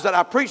outlines that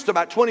I preached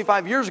about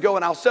 25 years ago,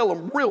 and I'll sell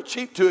them real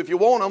cheap too if you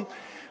want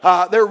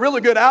them. They're really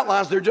good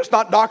outlines. They're just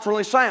not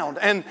doctrinally sound.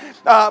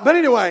 But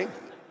anyway,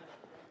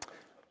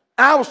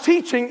 I was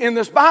teaching in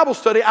this Bible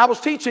study, I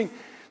was teaching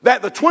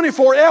that the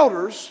 24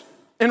 elders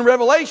in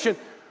Revelation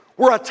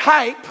were a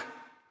type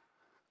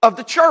of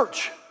the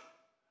church.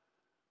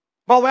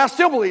 By the way, I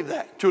still believe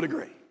that to a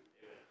degree.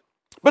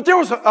 But there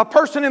was a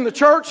person in the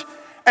church,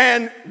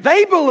 and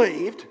they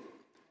believed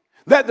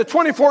that the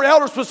 24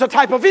 elders was a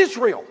type of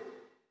Israel.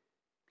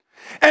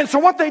 And so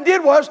what they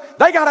did was,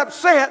 they got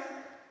upset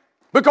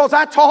because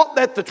I taught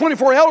that the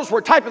 24 elders were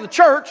a type of the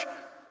church.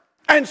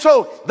 And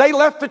so they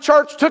left the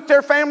church, took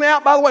their family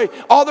out. By the way,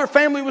 all their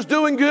family was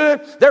doing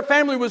good. Their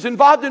family was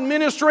involved in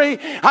ministry.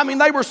 I mean,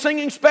 they were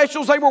singing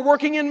specials. They were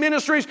working in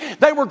ministries.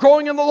 They were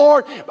growing in the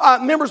Lord.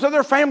 Members of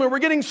their family were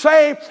getting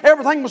saved.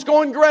 Everything was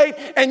going great.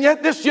 And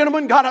yet this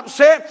gentleman got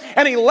upset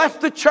and he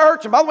left the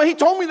church. And by the way, he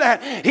told me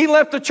that. He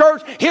left the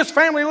church. His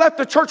family left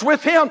the church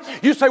with him.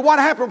 You say, what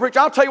happened, preacher?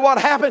 I'll tell you what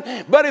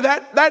happened. Buddy,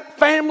 that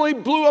family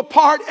blew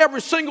apart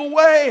every single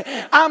way.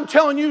 I'm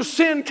telling you,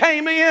 sin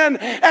came in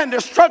and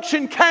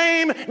destruction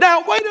came.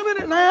 Now, wait a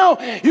minute now.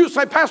 You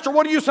say, Pastor,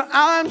 what are you saying?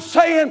 I'm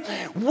saying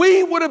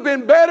we would have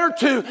been better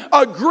to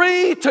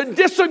agree to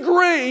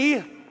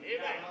disagree.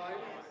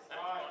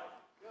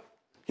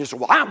 You say,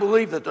 well, I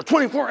believe that the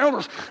 24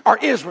 elders are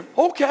Israel.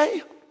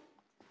 Okay.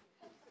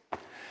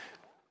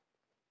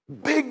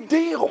 Big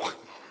deal.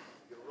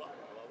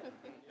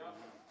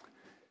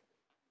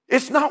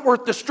 It's not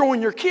worth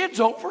destroying your kids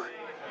over.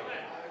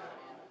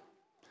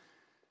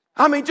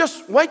 I mean,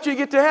 just wait till you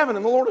get to heaven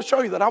and the Lord will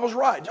show you that I was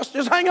right. Just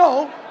hang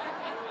on.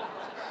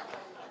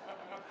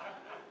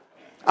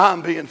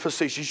 I'm being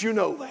facetious. You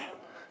know that.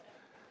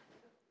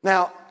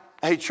 Now,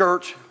 hey,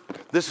 church,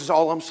 this is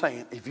all I'm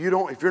saying. If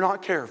you're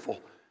not careful,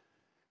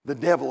 the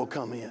devil will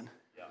come in.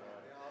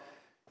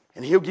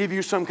 And he'll give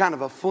you some kind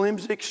of a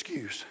flimsy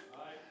excuse.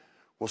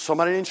 Well,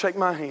 somebody didn't shake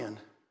my hand.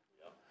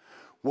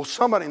 Well,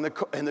 somebody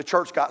in the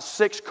church got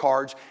 6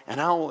 cards and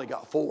I only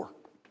got 4.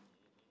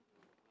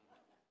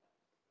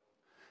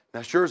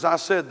 Now, sure as I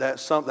said that,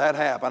 that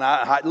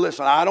happened.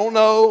 Listen, I don't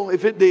know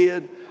if it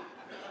did.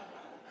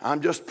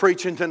 I'm just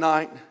preaching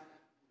tonight.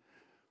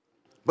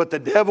 But the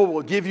devil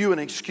will give you an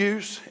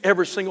excuse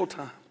every single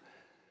time.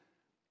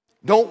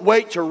 Don't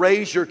wait to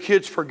raise your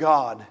kids for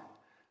God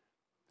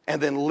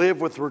and then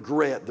live with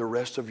regret the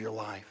rest of your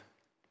life.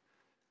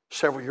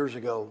 Several years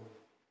ago,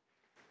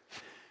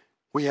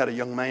 we had a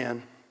young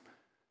man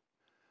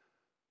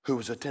who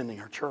was attending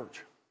our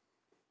church.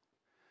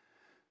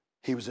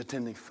 He was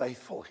attending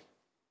faithfully.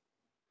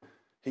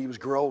 He was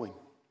growing.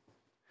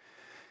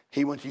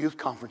 He went to youth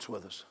conference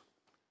with us.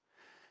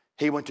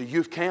 He went to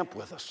youth camp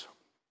with us.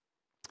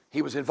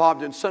 He was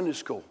involved in Sunday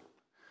school.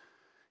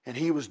 And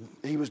he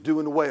was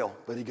doing well,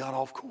 but he got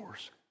off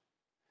course.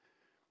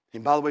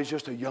 And by the way, he's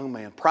just a young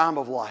man, prime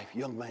of life,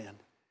 young man.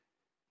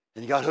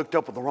 And he got hooked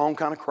up with the wrong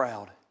kind of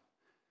crowd.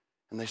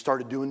 And they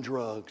started doing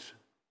drugs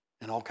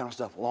and all kind of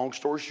stuff. Long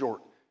story short,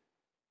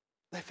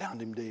 they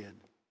found him dead.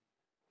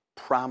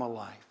 Prime of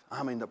life.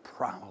 I mean the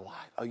prime of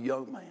life, a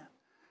young man.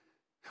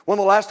 One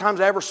of the last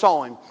times I ever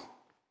saw him,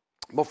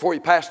 before he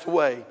passed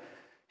away,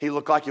 he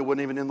looked like he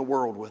wasn't even in the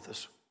world with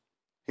us.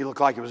 He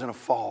looked like he was in a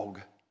fog.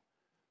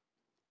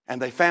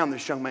 And they found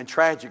this young man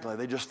tragically.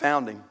 They just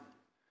found him.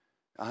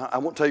 I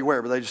won't tell you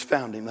where, but they just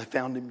found him. They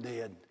found him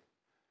dead.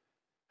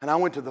 And I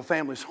went to the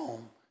family's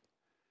home.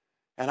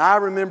 And I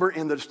remember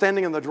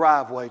standing in the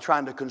driveway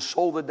trying to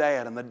console the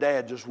dad, and the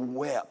dad just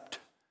wept.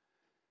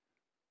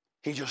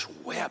 He just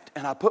wept.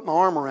 And I put my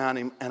arm around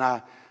him, and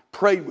I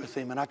prayed with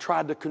him, and I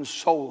tried to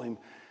console him.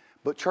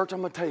 But church, I'm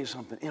going to tell you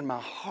something. In my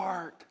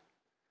heart,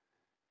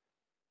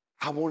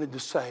 I wanted to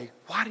say,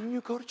 why didn't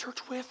you go to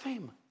church with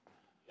him?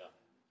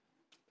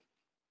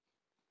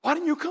 Why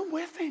didn't you come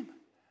with him?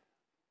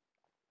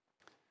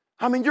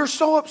 I mean, you're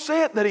so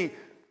upset that he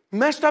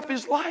messed up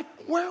his life.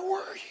 Where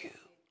were you?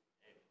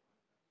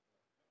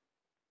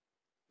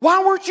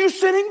 Why weren't you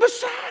sitting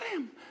beside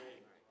him?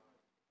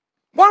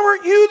 Why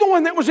weren't you the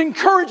one that was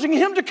encouraging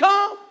him to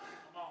come?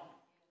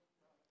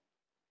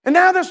 And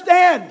now this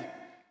dad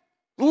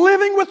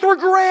living with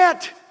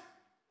regret.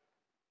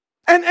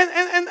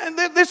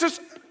 And this is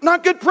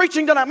not good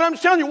preaching tonight. But I'm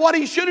telling you, what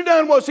he should have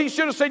done was he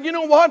should have said, you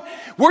know what?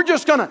 We're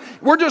just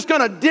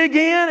gonna dig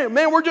in, and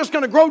man, we're just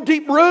gonna grow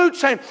deep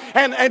roots,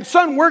 and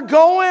son, we're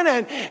going,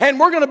 and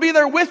we're gonna be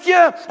there with you,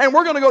 and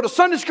we're gonna go to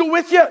Sunday school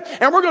with you,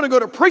 and we're gonna go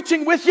to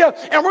preaching with you,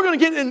 and we're gonna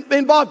get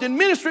involved in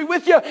ministry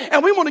with you,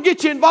 and we want to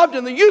get you involved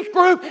in the youth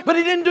group. But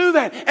he didn't do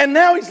that, and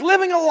now he's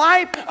living a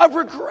life of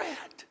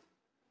regret.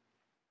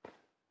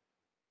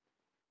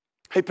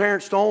 Hey,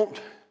 parents, don't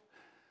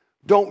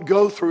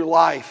go through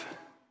life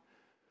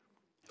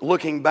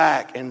looking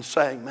back and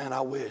saying, man, I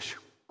wish.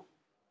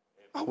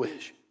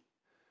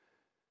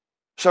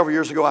 Several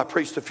years ago, I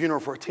preached a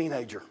funeral for a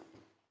teenager.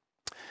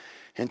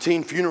 And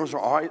teen funerals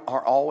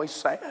are always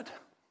sad.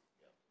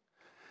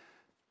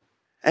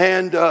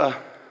 And I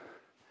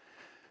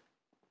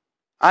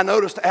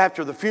noticed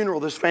after the funeral,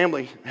 this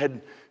family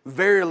had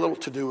very little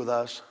to do with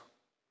us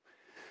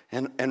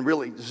and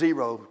really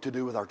zero to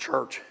do with our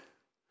church.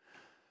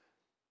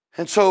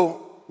 And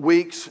so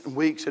weeks and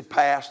weeks had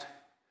passed.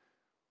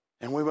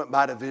 And we went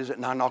by to visit,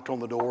 and I knocked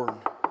on the door,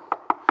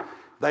 and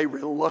they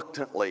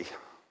reluctantly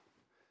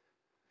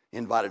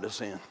invited us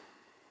in.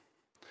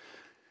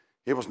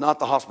 It was not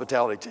the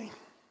hospitality team.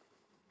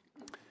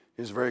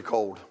 It was very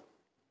cold.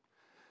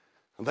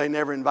 And they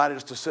never invited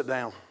us to sit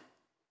down,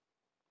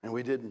 and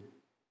we didn't.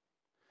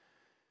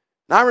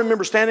 And I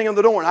remember standing on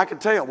the door, and I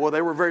could tell, well,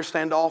 they were very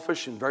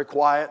standoffish and very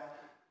quiet.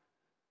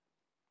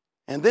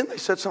 And then they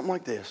said something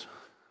like this.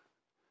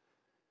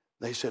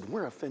 They said,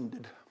 we're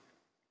offended.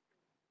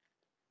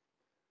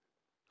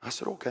 I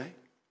said, okay.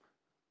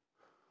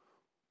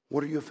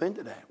 What are you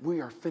offended at? We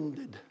are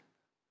offended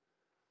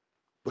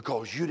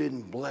because you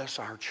didn't bless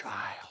our child.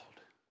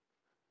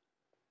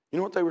 You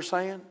know what they were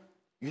saying?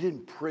 You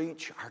didn't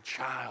preach our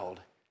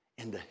child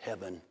into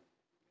heaven.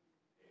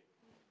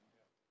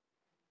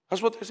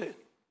 That's what they said.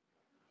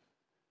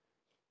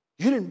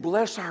 You didn't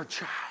bless our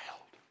child.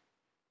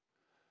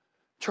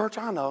 Church,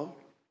 I know.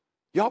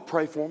 Y'all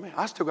pray for me.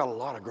 I still got a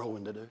lot of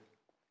growing to do.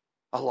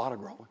 A lot of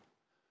growing.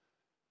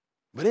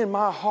 But in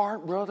my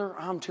heart, brother,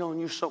 I'm telling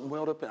you something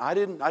welled up. I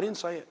didn't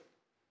say it,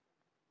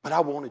 but I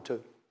wanted to.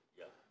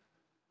 Yeah.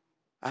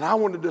 And I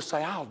wanted to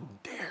say, how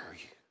dare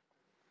you?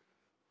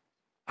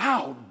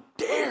 How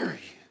dare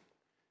you?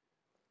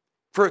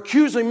 For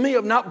accusing me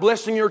of not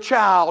blessing your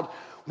child.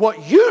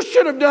 What you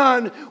should have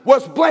done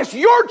was bless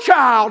your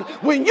child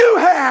when you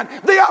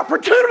had the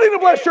opportunity to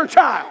bless your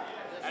child.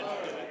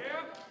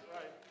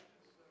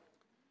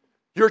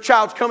 Your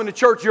child's coming to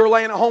church, you're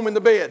laying at home in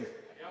the bed.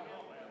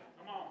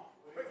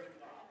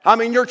 I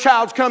mean, your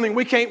child's coming.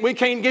 We can't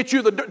get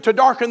you to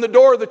darken the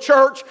door of the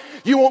church.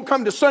 You won't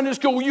come to Sunday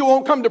school. You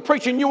won't come to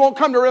preaching. You won't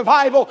come to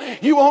revival.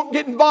 You won't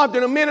get involved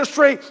in a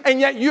ministry. And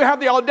yet you have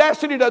the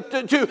audacity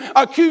to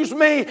accuse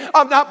me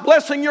of not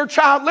blessing your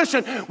child.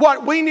 Listen,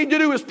 what we need to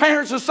do as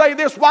parents is say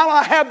this: while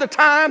I have the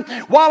time,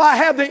 while I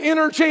have the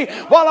energy,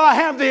 while I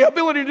have the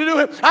ability to do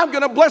it, I'm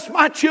going to bless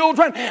my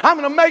children. I'm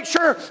going to make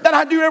sure that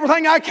I do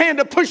everything I can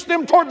to push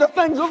them toward the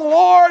things of the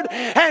Lord.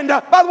 And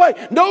by the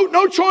way,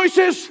 no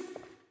choices.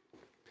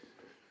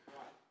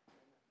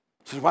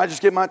 Says, well, I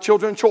just give my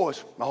children a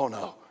choice. Oh,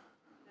 no.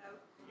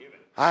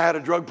 I had a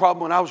drug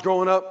problem when I was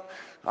growing up.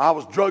 I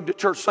was drugged at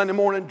church Sunday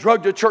morning,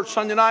 drugged at church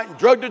Sunday night, and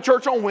drugged at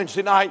church on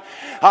Wednesday night.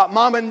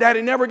 Mom and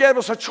Daddy never gave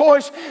us a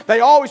choice. They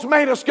always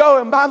made us go.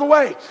 And by the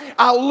way,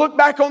 I look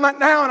back on that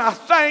now and I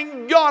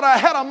thank God I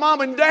had a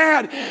mom and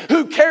dad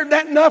who cared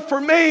that enough for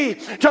me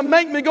to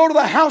make me go to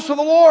the house of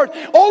the Lord.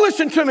 Oh,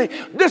 listen to me.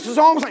 This is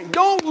all I'm saying.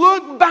 Don't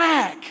look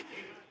back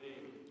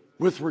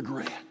with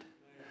regret.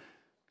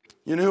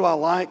 You know who I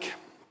like?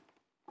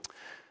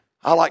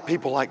 I like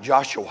people like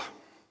Joshua,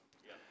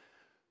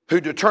 who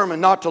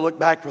determined not to look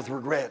back with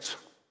regrets.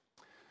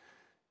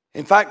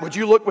 In fact, would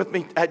you look with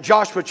me at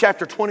Joshua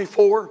chapter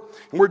 24?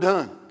 And we're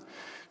done.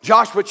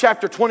 Joshua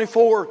chapter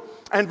 24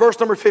 and verse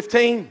number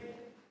 15.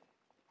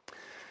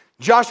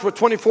 Joshua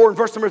 24 and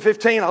verse number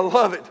 15. I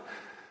love it.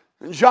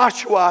 And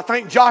Joshua, I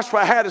think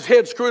Joshua had his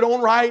head screwed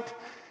on right.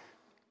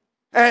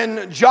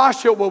 And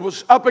Joshua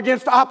was up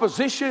against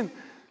opposition.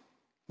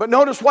 But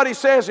notice what he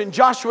says in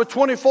Joshua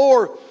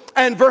 24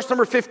 and verse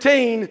number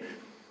 15.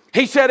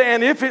 He said,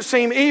 and if it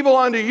seem evil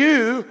unto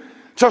you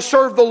to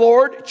serve the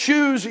Lord,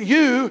 choose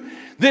you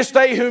this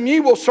day whom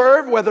ye will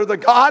serve, whether the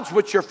gods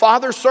which your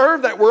fathers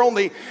served that were on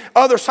the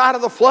other side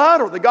of the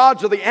flood, or the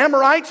gods of the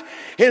Amorites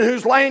in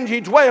whose land ye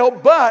dwell.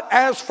 But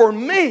as for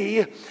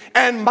me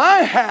and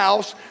my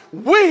house,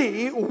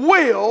 we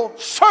will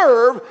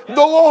serve the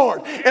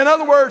Lord. In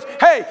other words,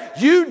 hey,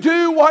 you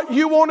do what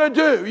you want to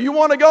do. You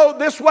want to go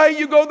this way,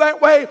 you go that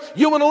way.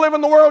 You want to live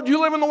in the world,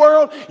 you live in the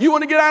world. You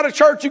want to get out of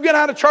church, you get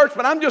out of church.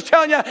 But I'm just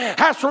telling you,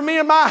 as for me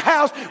and my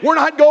house, we're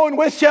not going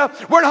with you.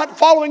 We're not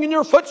following in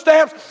your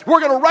footsteps. We're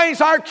going to raise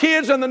our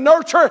kids in the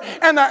nurture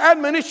and the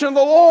admonition of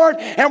the Lord.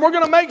 And we're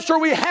going to make sure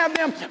we have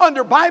them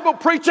under Bible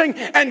preaching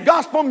and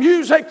gospel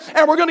music.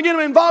 And we're going to get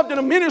them involved in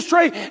a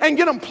ministry and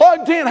get them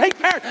plugged in. Hey,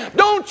 parents,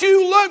 don't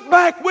you look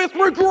back with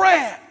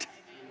regret.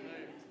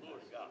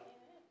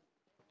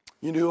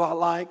 You know who I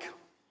like?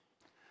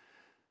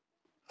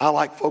 I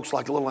like folks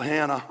like little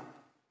Hannah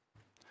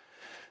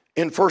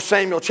in 1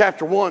 Samuel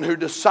chapter 1 who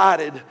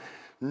decided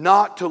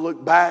not to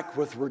look back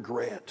with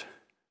regret.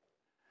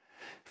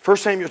 1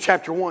 Samuel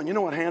chapter 1, you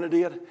know what Hannah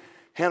did?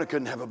 Hannah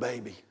couldn't have a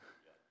baby.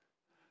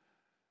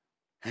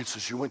 And so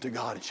she went to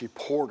God and she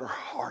poured her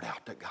heart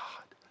out to God.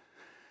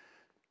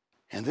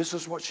 And this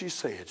is what she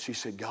said. She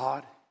said,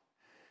 God,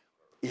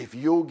 if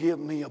you'll give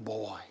me a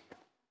boy,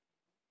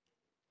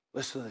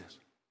 listen to this.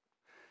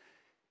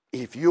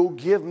 If you'll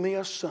give me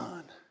a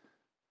son,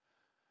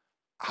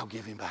 I'll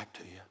give him back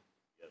to you.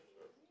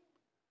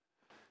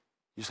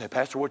 You say,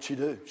 Pastor, what'd she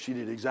do? She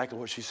did exactly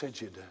what she said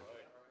she'd do.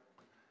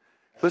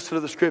 Listen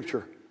to the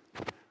scripture.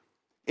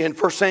 In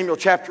 1 Samuel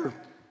chapter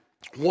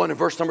 1 and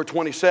verse number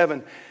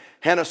 27,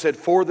 Hannah said,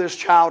 for this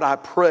child I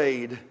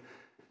prayed,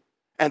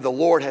 and the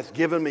Lord hath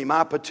given me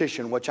my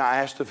petition, which I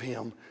asked of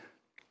him.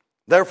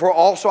 Therefore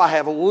also I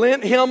have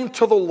lent him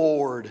to the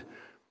Lord.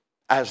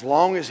 As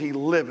long as he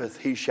liveth,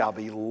 he shall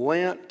be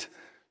lent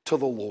to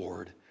the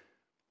Lord.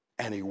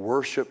 And he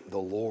worshiped the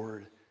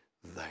Lord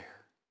there.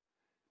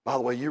 By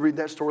the way, you read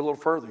that story a little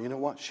further. You know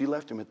what? She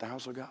left him at the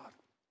house of God.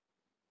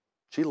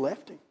 She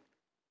left him.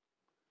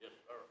 Yes,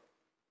 sir.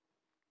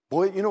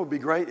 Boy, you know it would be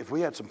great if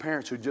we had some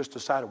parents who just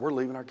decided we're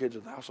leaving our kids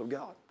at the house of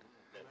God.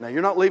 Now,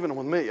 you're not leaving them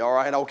with me, all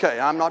right? Okay,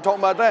 I'm not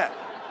talking about that.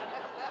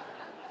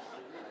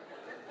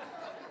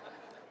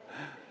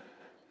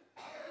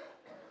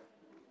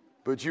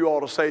 But you ought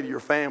to say to your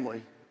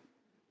family,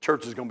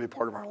 church is going to be a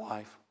part of our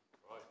life.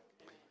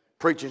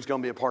 Preaching is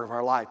going to be a part of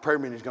our life. Prayer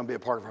meeting is going to be a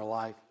part of our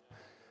life.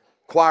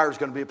 Choir is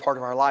going to be a part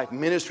of our life.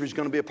 Ministry is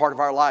going to be a part of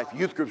our life.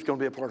 Youth group is going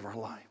to be a part of our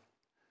life.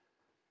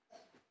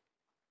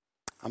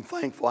 I'm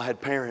thankful I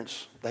had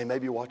parents. They may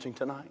be watching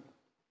tonight.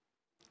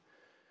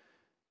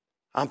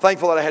 I'm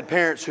thankful that I had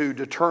parents who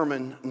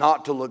determined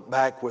not to look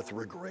back with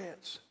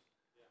regrets.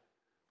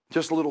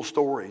 Just little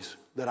stories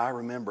that I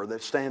remember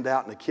that stand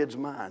out in a kid's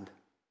mind.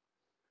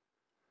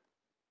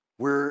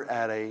 We're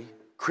at a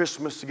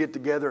Christmas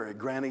get-together at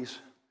Granny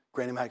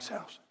Mac's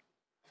house.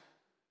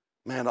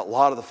 Man, a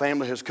lot of the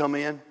family has come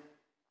in.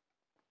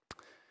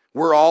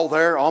 We're all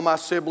there, all my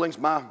siblings,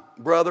 my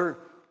brother,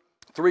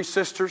 3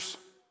 sisters,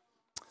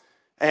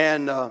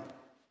 and a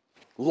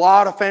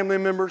lot of family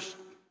members.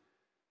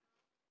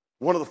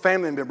 One of the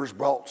family members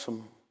brought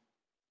some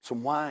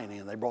wine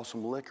in. They brought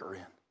some liquor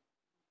in.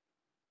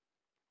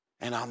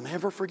 And I'll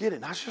never forget it.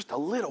 And I was just a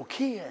little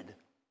kid.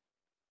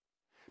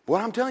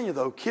 What I'm telling you,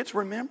 though, kids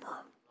remember.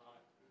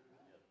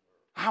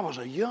 I was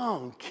a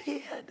young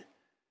kid.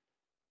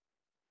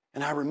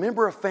 And I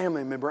remember a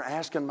family member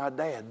asking my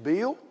dad,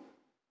 Bill,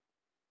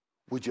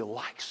 would you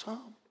like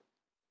some?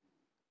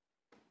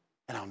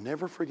 And I'll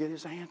never forget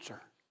his answer.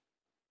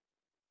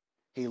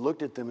 He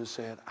looked at them and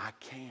said, I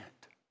can't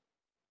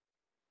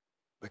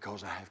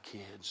because I have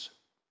kids.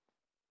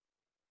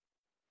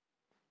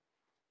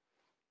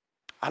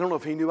 I don't know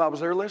if he knew I was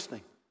there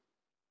listening,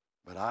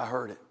 but I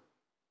heard it.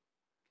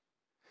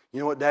 You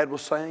know what Dad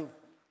was saying?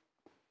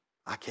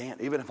 I can't,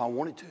 even if I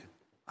wanted to,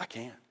 I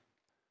can't.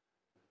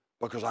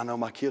 Because I know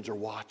my kids are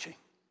watching.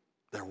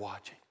 They're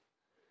watching.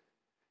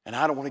 And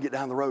I don't want to get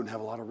down the road and have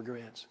a lot of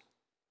regrets.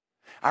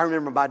 I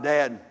remember my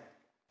dad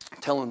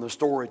telling me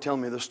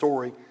the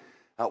story.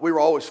 We were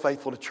always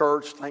faithful to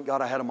church. Thank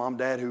God I had a mom and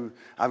dad who,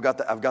 I've got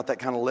that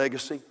kind of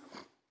legacy.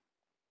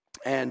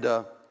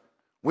 And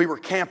we were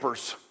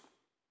campers.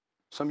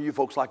 Some of you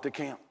folks like to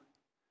camp.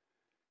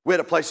 We had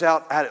a place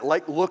out at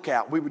Lake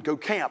Lookout. We would go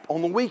camp.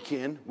 On the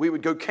weekend, we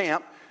would go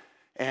camp.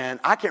 And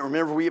I can't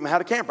remember if we even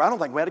had a camper. I don't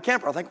think we had a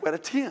camper. I think we had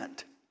a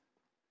tent.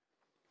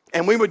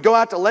 And we would go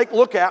out to Lake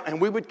Lookout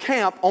and we would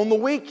camp on the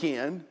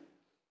weekend.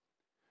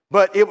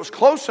 But it was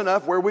close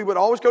enough where we would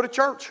always go to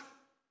church.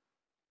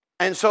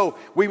 And so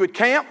we would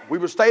camp. We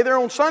would stay there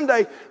on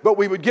Sunday. But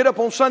we would get up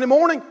on Sunday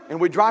morning and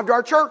we'd drive to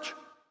our church.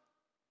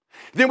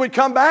 Then we'd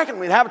come back and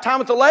we'd have a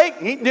time at the lake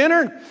and eat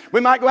dinner. And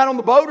we might go out on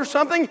the boat or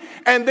something.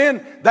 And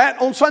then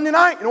that on Sunday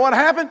night, you know what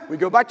happened? We'd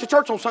go back to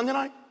church on Sunday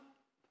night.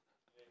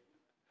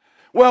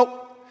 Well,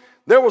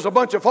 there was a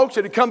bunch of folks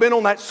that had come in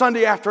on that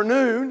Sunday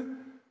afternoon.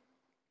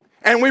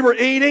 And we were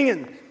eating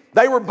and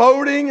they were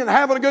boating and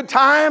having a good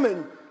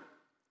time.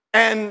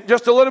 And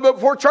just a little bit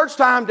before church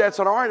time, Dad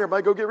said, all right,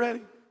 everybody go get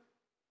ready.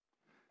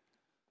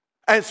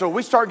 And so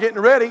we started getting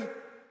ready.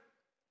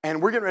 And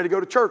we're getting ready to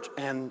go to church.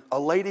 And a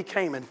lady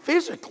came and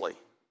physically,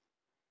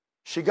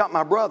 she got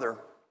my brother.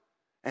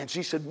 And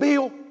she said,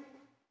 Bill,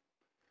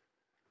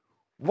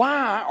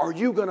 why are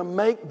you going to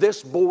make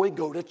this boy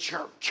go to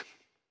church?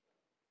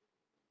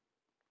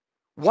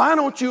 Why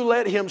don't you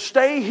let him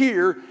stay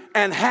here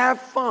and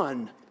have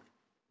fun?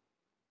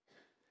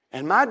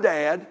 And my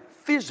dad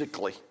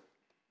physically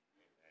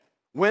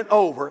went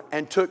over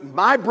and took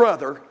my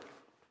brother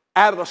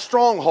out of the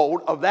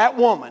stronghold of that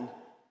woman.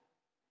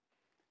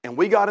 And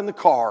we got in the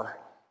car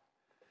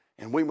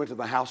and we went to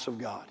the house of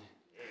God.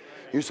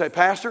 You say,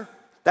 Pastor,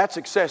 that's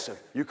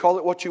excessive. You call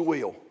it what you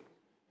will.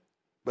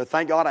 But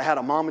thank God I had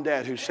a mom and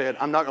dad who said,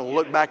 I'm not going to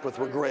look back with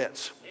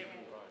regrets.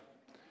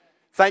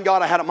 Thank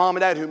God I had a mom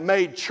and dad who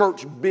made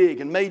church big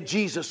and made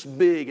Jesus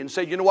big and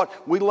said, you know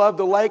what, we love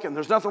the lake and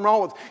there's nothing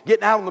wrong with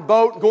getting out on the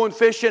boat and going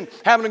fishing,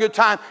 having a good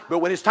time. But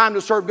when it's time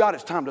to serve God,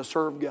 it's time to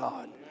serve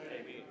God.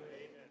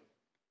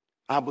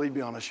 I believe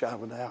beyond a shadow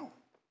of a doubt.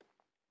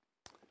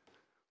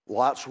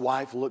 Lot's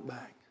wife looked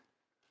back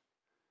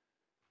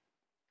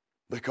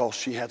because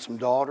she had some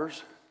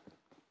daughters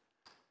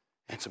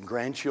and some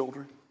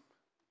grandchildren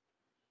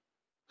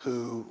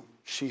who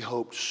she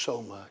hoped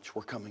so much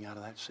were coming out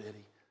of that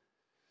city.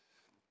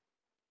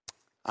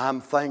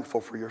 I'm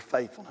thankful for your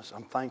faithfulness.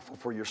 I'm thankful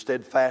for your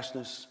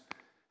steadfastness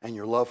and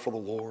your love for the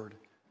Lord.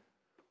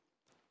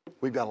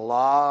 We've got a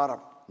lot of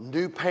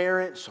new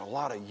parents, a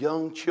lot of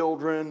young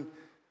children,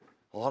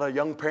 a lot of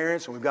young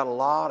parents, and we've got a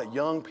lot of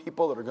young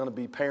people that are going to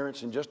be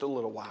parents in just a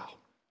little while.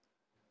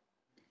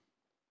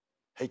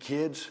 Hey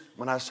kids,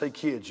 when I say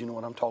kids, you know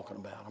what I'm talking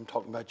about. I'm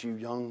talking about you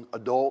young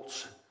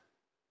adults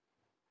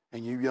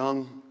and you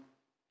young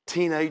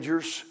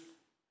teenagers.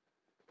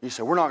 You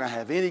say, we're not going to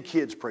have any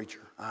kids,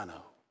 preacher. I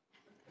know.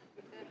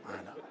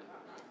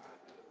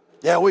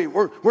 Yeah,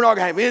 we're not going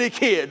to have any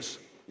kids.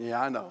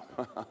 Yeah, I know.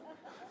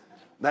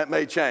 That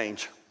may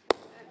change.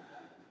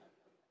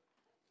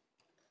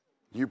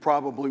 You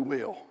probably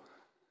will.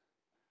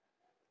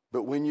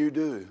 But when you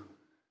do,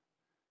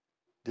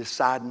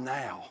 decide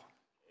now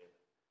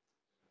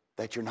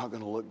that you're not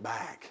going to look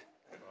back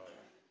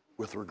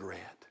with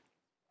regret.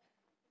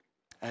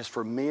 As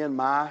for me and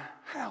my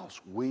house,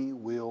 we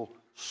will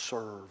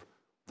serve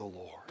the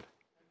Lord.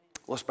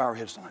 Let's bow our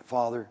heads tonight.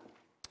 Father,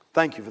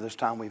 thank you for this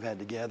time we've had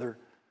together.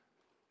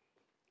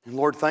 And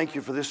Lord, thank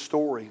you for this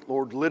story.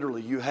 Lord,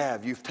 literally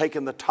you've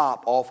taken the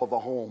top off of a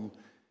home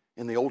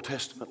in the Old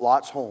Testament,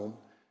 Lot's home,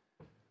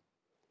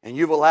 and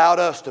you've allowed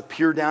us to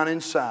peer down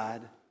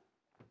inside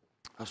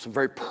of some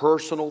very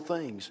personal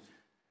things.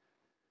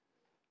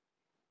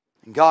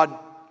 And God,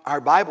 our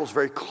Bible's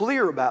very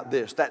clear about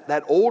this,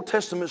 that Old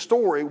Testament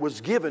story was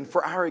given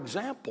for our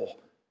example,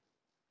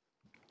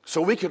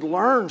 so we could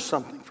learn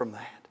something from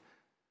that.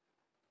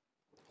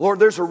 Lord,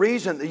 there's a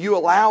reason that you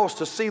allow us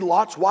to see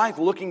Lot's wife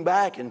looking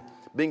back and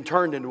being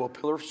turned into a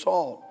pillar of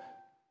salt.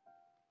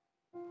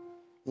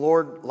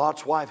 Lord,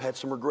 Lot's wife had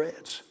some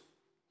regrets.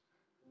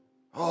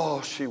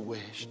 Oh, she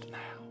wished now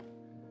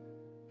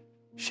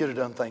she'd have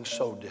done things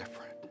so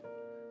different.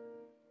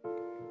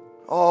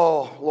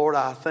 Oh, Lord,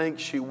 I think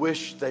she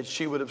wished that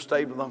she would have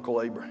stayed with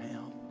Uncle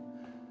Abraham.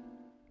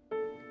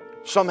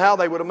 Somehow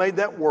they would have made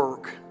that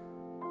work.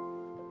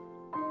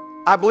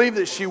 I believe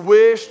that she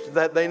wished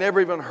that they never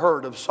even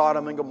heard of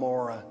Sodom and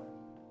Gomorrah.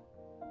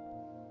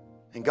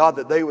 And God,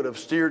 that they would have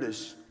steered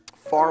as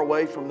far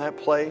away from that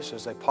place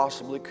as they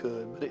possibly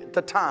could. But at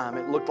the time,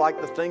 it looked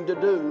like the thing to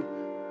do.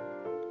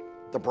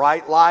 The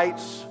bright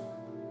lights,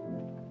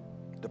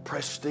 the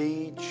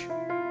prestige.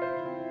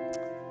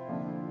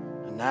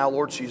 And now,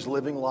 Lord, she's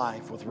living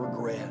life with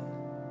regret.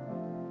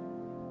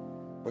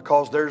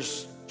 Because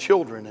there's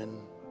children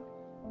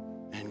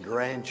and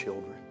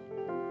grandchildren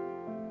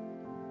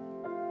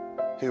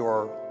who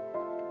are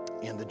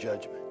in the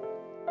judgment.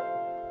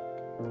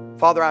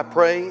 Father, I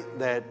pray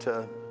that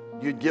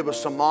you'd give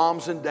us some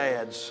moms and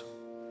dads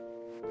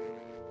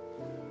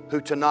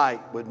who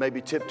tonight would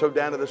maybe tiptoe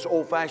down to this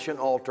old-fashioned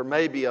altar.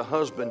 Maybe a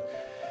husband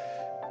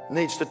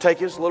needs to take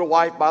his little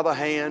wife by the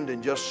hand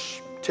and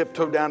just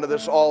tiptoe down to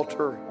this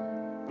altar.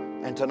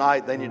 And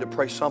tonight they need to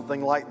pray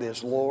something like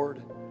this: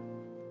 Lord,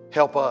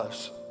 help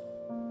us.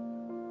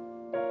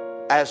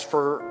 As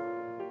for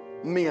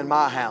me and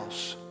my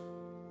house,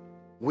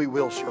 we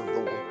will serve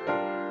the Lord.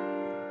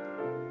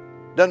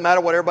 Doesn't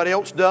matter what everybody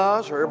else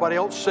does or everybody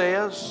else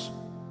says.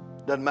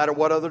 Doesn't matter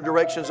what other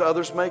directions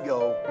others may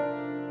go.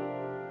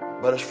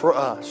 But as for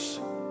us,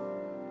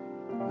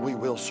 we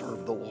will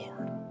serve the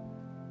Lord.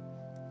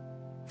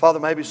 Father,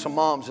 maybe some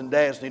moms and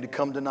dads need to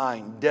come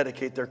tonight and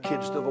dedicate their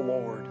kids to the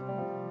Lord.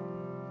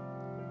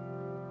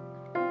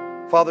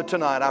 Father,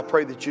 tonight I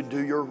pray that you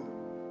do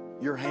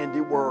your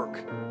handiwork.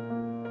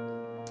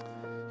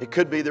 It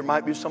could be there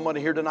might be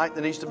somebody here tonight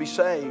that needs to be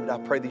saved. I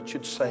pray that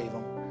you'd save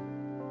them.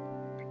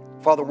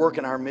 Father, work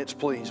in our midst,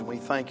 please, and we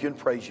thank you and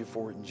praise you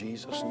for it in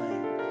Jesus'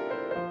 name.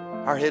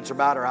 Our heads are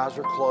bowed, our eyes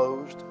are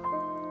closed.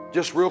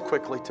 Just real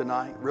quickly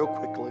tonight, real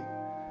quickly,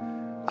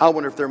 I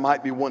wonder if there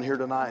might be one here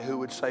tonight who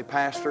would say,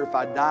 Pastor, if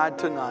I died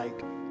tonight,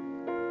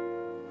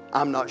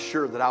 I'm not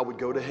sure that I would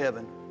go to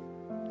heaven.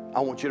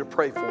 I want you to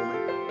pray for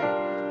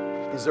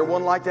me. Is there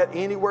one like that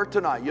anywhere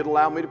tonight? You'd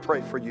allow me to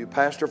pray for you.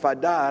 Pastor, if I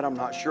died, I'm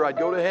not sure I'd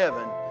go to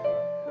heaven.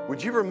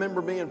 Would you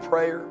remember me in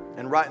prayer?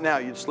 And right now,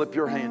 you'd slip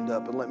your hand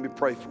up and let me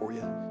pray for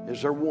you.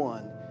 Is there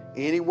one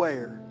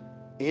anywhere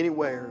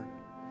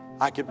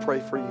I could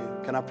pray for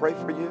you? Can I pray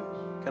for you?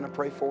 Can I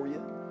pray for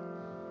you?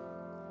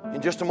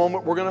 In just a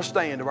moment, we're going to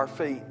stand to our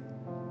feet.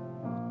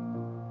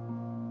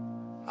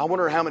 I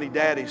wonder how many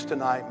daddies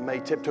tonight may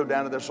tiptoe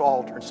down to this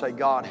altar and say,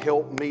 God,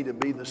 help me to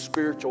be the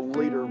spiritual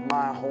leader of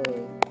my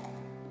home.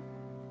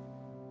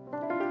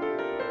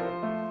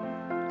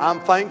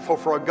 I'm thankful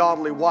for a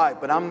godly wife,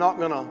 but I'm not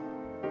going to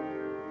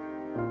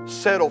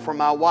settle for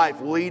my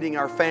wife leading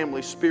our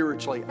family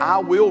spiritually. I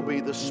will be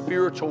the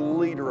spiritual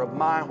leader of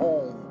my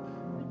home.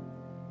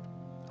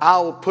 I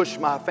will push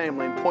my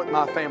family and point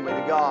my family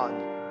to God.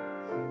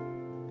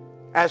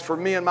 As for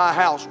me and my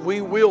house,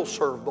 we will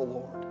serve the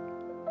Lord.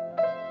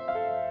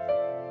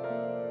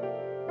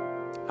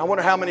 I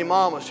wonder how many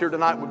mamas here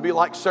tonight would be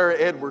like Sarah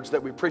Edwards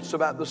that we preached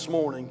about this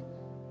morning,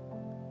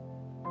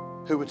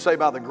 who would say,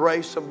 by the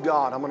grace of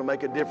God, I'm going to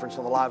make a difference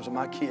in the lives of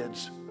my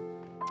kids.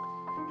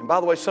 And by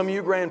the way, some of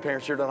you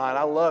grandparents here tonight,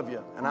 I love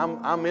you. And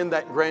I'm in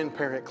that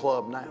grandparent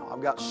club now.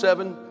 I've got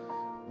 7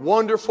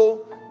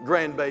 wonderful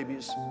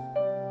grandbabies.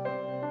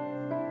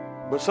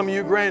 But some of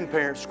you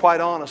grandparents,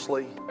 quite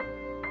honestly,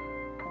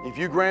 if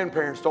you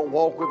grandparents don't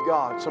walk with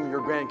God, some of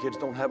your grandkids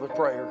don't have a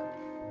prayer.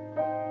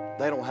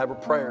 They don't have a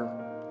prayer.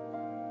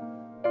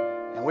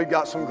 And we've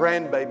got some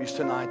grandbabies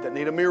tonight that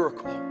need a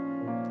miracle.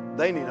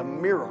 They need a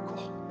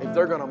miracle. If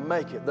they're going to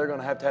make it, they're going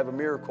to have a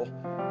miracle.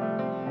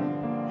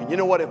 And you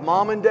know what? If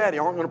mom and daddy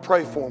aren't going to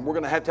pray for them, we're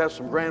going to have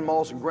some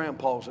grandmas and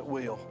grandpas that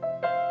will.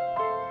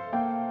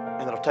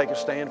 And that'll take a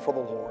stand for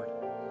the Lord.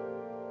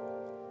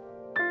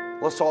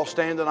 Let's all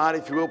stand tonight,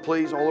 if you will,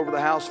 please, all over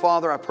the house.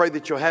 Father, I pray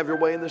that you'll have your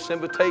way in this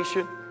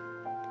invitation.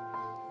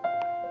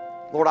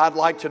 Lord, I'd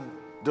like to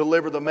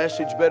deliver the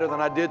message better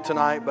than I did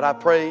tonight, but I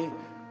pray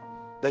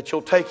that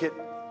you'll take it,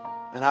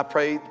 and I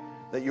pray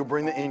that you'll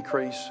bring the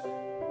increase.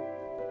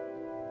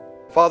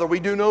 Father, we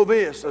do know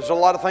this. There's a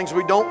lot of things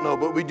we don't know,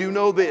 but we do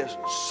know this.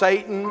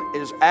 Satan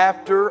is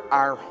after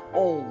our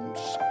homes.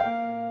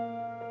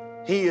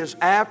 He is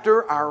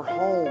after our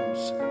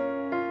homes.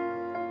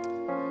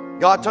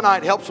 God,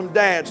 tonight, help some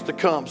dads to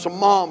come, some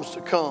moms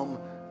to come,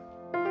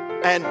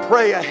 and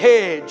pray a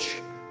hedge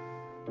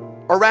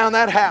around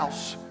that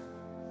house.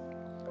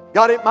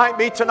 God, it might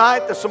be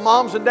tonight that some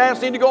moms and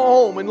dads need to go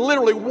home and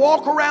literally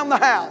walk around the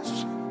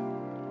house,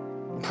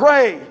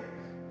 pray,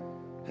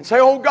 and say,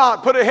 oh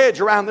God, put a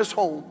hedge around this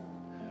home.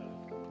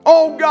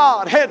 Oh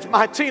God, hedge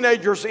my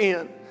teenagers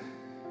in.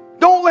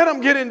 Don't let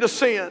them get into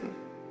sin.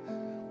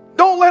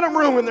 Don't let them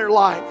ruin their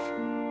life.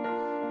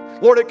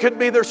 Lord, it could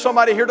be there's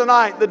somebody here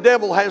tonight, the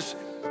devil has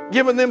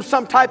given them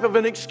some type of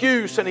an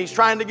excuse and he's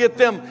trying to get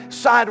them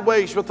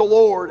sideways with the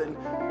Lord. And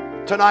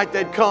tonight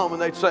they'd come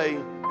and they'd say,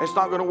 it's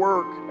not going to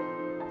work.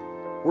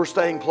 We're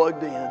staying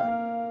plugged in.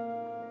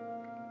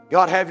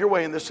 God, have your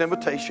way in this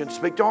invitation.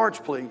 Speak to hearts,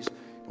 please.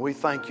 And we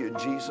thank you in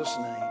Jesus'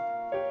 name.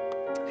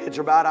 Heads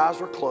are bowed,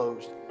 eyes are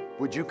closed.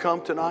 Would you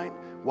come tonight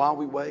while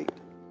we wait?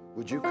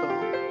 Would you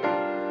come?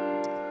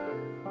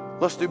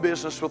 Let's do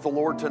business with the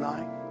Lord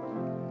tonight.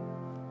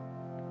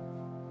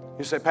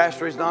 You say,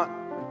 Pastor, he's not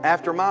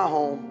after my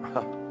home.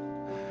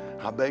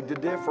 I beg to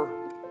differ.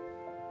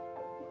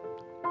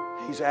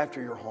 He's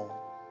after your home.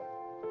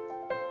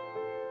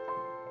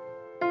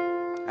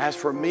 As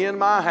for me and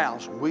my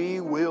house, we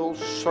will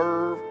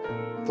serve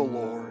the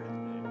Lord.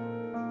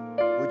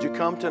 Would you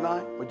come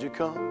tonight? Would you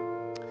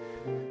come?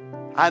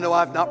 I know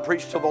I've not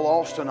preached to the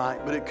lost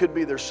tonight, but it could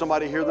be there's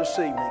somebody here this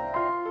evening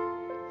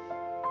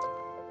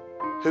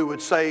who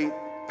would say,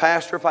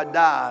 Pastor, if I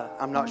died,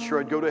 I'm not sure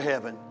I'd go to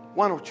heaven.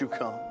 Why don't you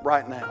come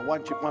right now? Why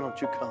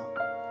don't you come?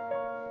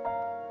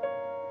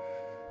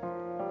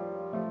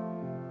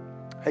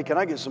 Hey, can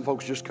I get some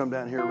folks just come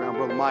down here around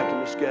Brother Mike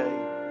and Miss Gay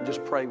and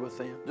just pray with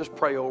them? Just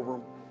pray over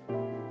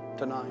them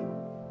tonight.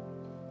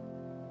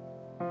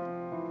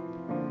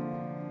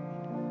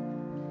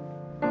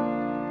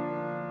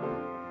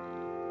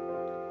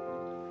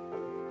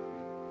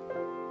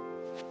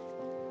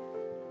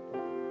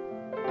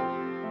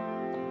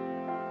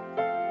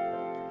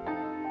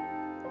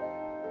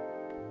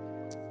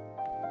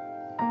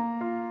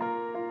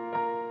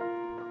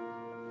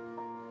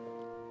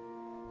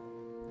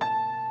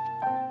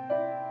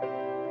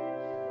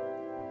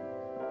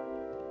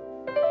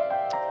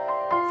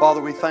 Father,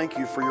 we thank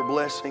you for your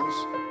blessings.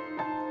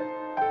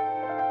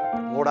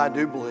 Lord, I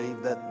do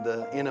believe that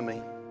the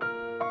enemy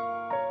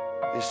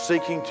is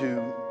seeking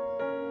to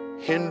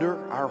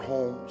hinder our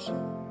homes.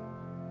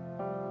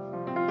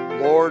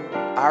 Lord,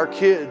 our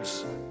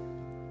kids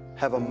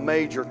have a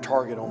major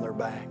target on their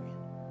back.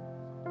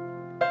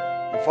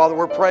 And Father,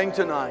 we're praying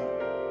tonight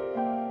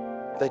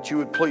that you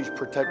would please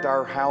protect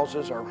our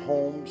houses, our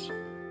homes.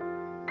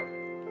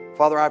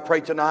 Father, I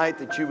pray tonight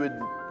that you would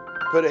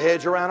put a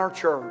hedge around our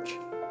church.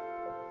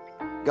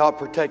 God,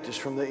 protect us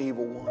from the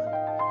evil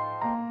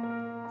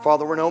one.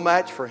 Father, we're no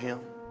match for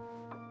him.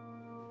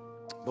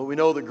 But we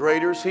know that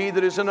greater is he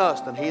that is in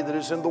us than he that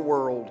is in the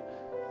world.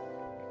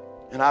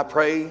 And I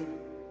pray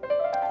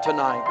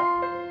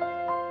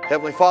tonight,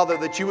 Heavenly Father,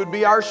 that you would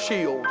be our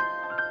shield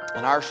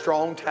and our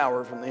strong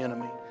tower from the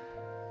enemy.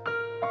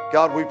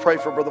 God, we pray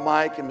for Brother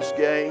Mike and Miss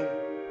Gay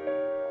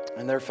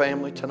and their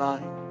family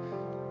tonight.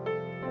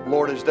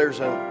 Lord, as there's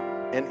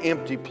an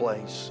empty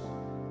place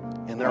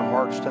in their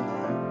hearts tonight.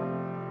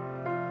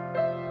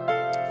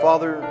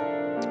 Father,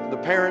 the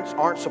parents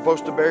aren't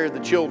supposed to bury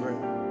the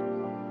children.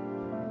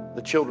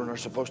 The children are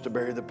supposed to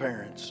bury the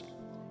parents.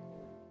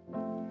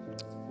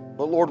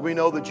 But Lord, we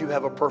know that you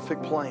have a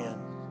perfect plan.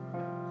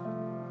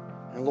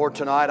 And Lord,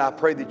 tonight I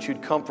pray that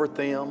you'd comfort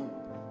them.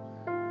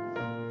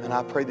 And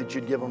I pray that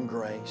you'd give them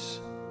grace.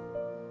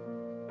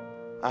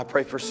 I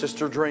pray for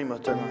Sister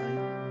Dreama tonight.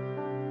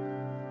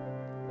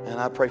 And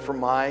I pray for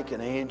Mike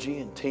and Angie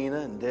and Tina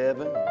and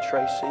Devin and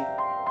Tracy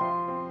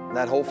and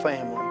that whole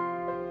family.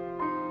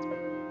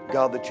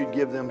 God, that you'd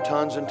give them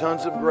tons and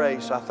tons of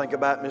grace. I think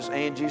about Miss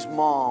Angie's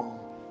mom.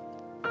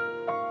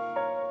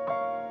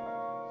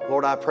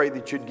 Lord, I pray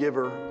that you'd give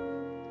her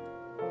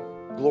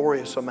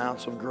glorious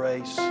amounts of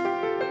grace.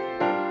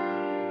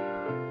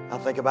 I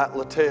think about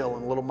Littell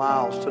and little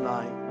Miles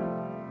tonight.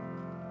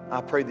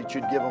 I pray that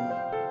you'd give them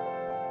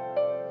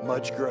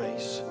much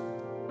grace.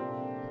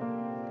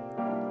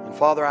 And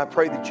Father, I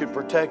pray that you'd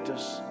protect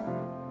us.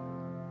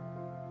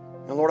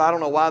 And Lord, I don't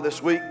know why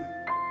this week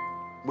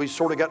we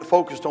sort of got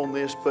focused on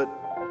this, but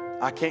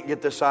I can't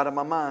get this out of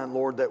my mind,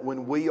 Lord, that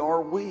when we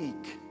are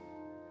weak,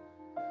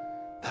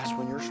 that's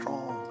when you're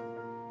strong.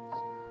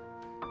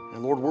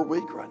 And Lord, we're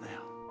weak right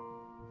now.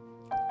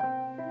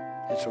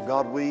 And so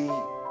God, we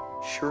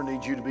sure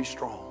need you to be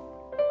strong.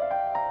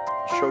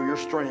 Show your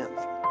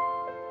strength.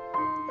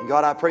 And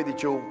God, I pray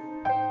that you'll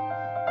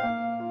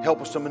help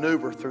us to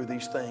maneuver through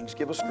these things.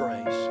 Give us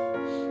grace.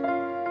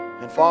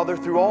 And Father,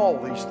 through all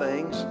these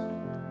things,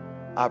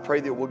 I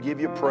pray that we'll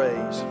give you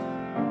praise.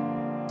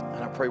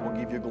 And I pray we'll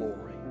give you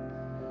glory.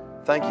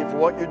 Thank you for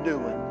what you're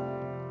doing.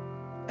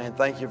 And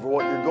thank you for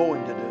what you're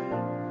going to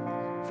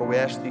do. For we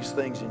ask these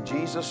things in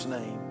Jesus'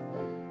 name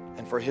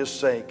and for his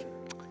sake.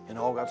 And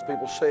all God's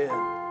people said,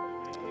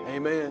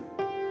 amen.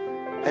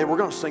 Hey, we're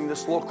going to sing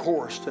this little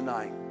chorus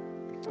tonight.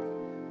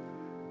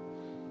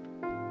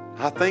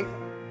 I think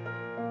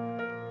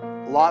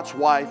Lot's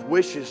wife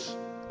wishes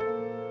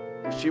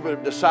she would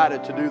have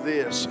decided to do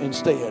this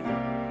instead.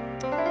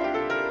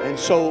 And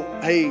so,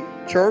 hey,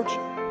 church,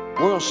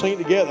 we're going to sing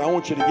it together. I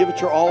want you to give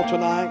it your all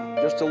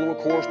tonight. Just a little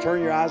chorus.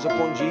 Turn your eyes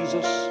upon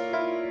Jesus.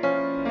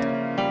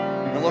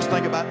 And let's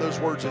think about those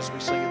words as we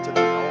sing it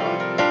today.